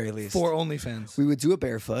 At the very least. For OnlyFans. We would do it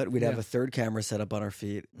barefoot. We'd have a third camera set up on our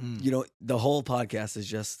feet. The whole podcast is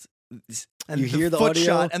just... And you hear the foot audio.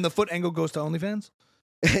 shot and the foot angle goes to OnlyFans?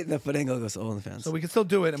 The foot angle goes to OnlyFans. So we can still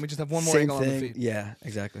do it, and we just have one more Same angle on the thing. feet. Yeah,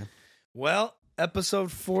 exactly. Well,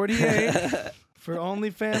 episode 48 for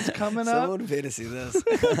OnlyFans coming So up. motivated to see this.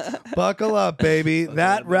 Buckle up, baby.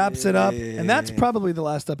 That wraps it up. baby. And that's probably the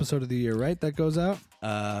last episode of the year, right? That goes out?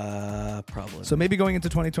 Probably. So maybe going into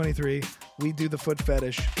 2023, we do the foot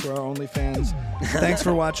fetish for our OnlyFans. Thanks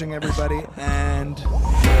for watching, everybody.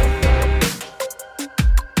 And...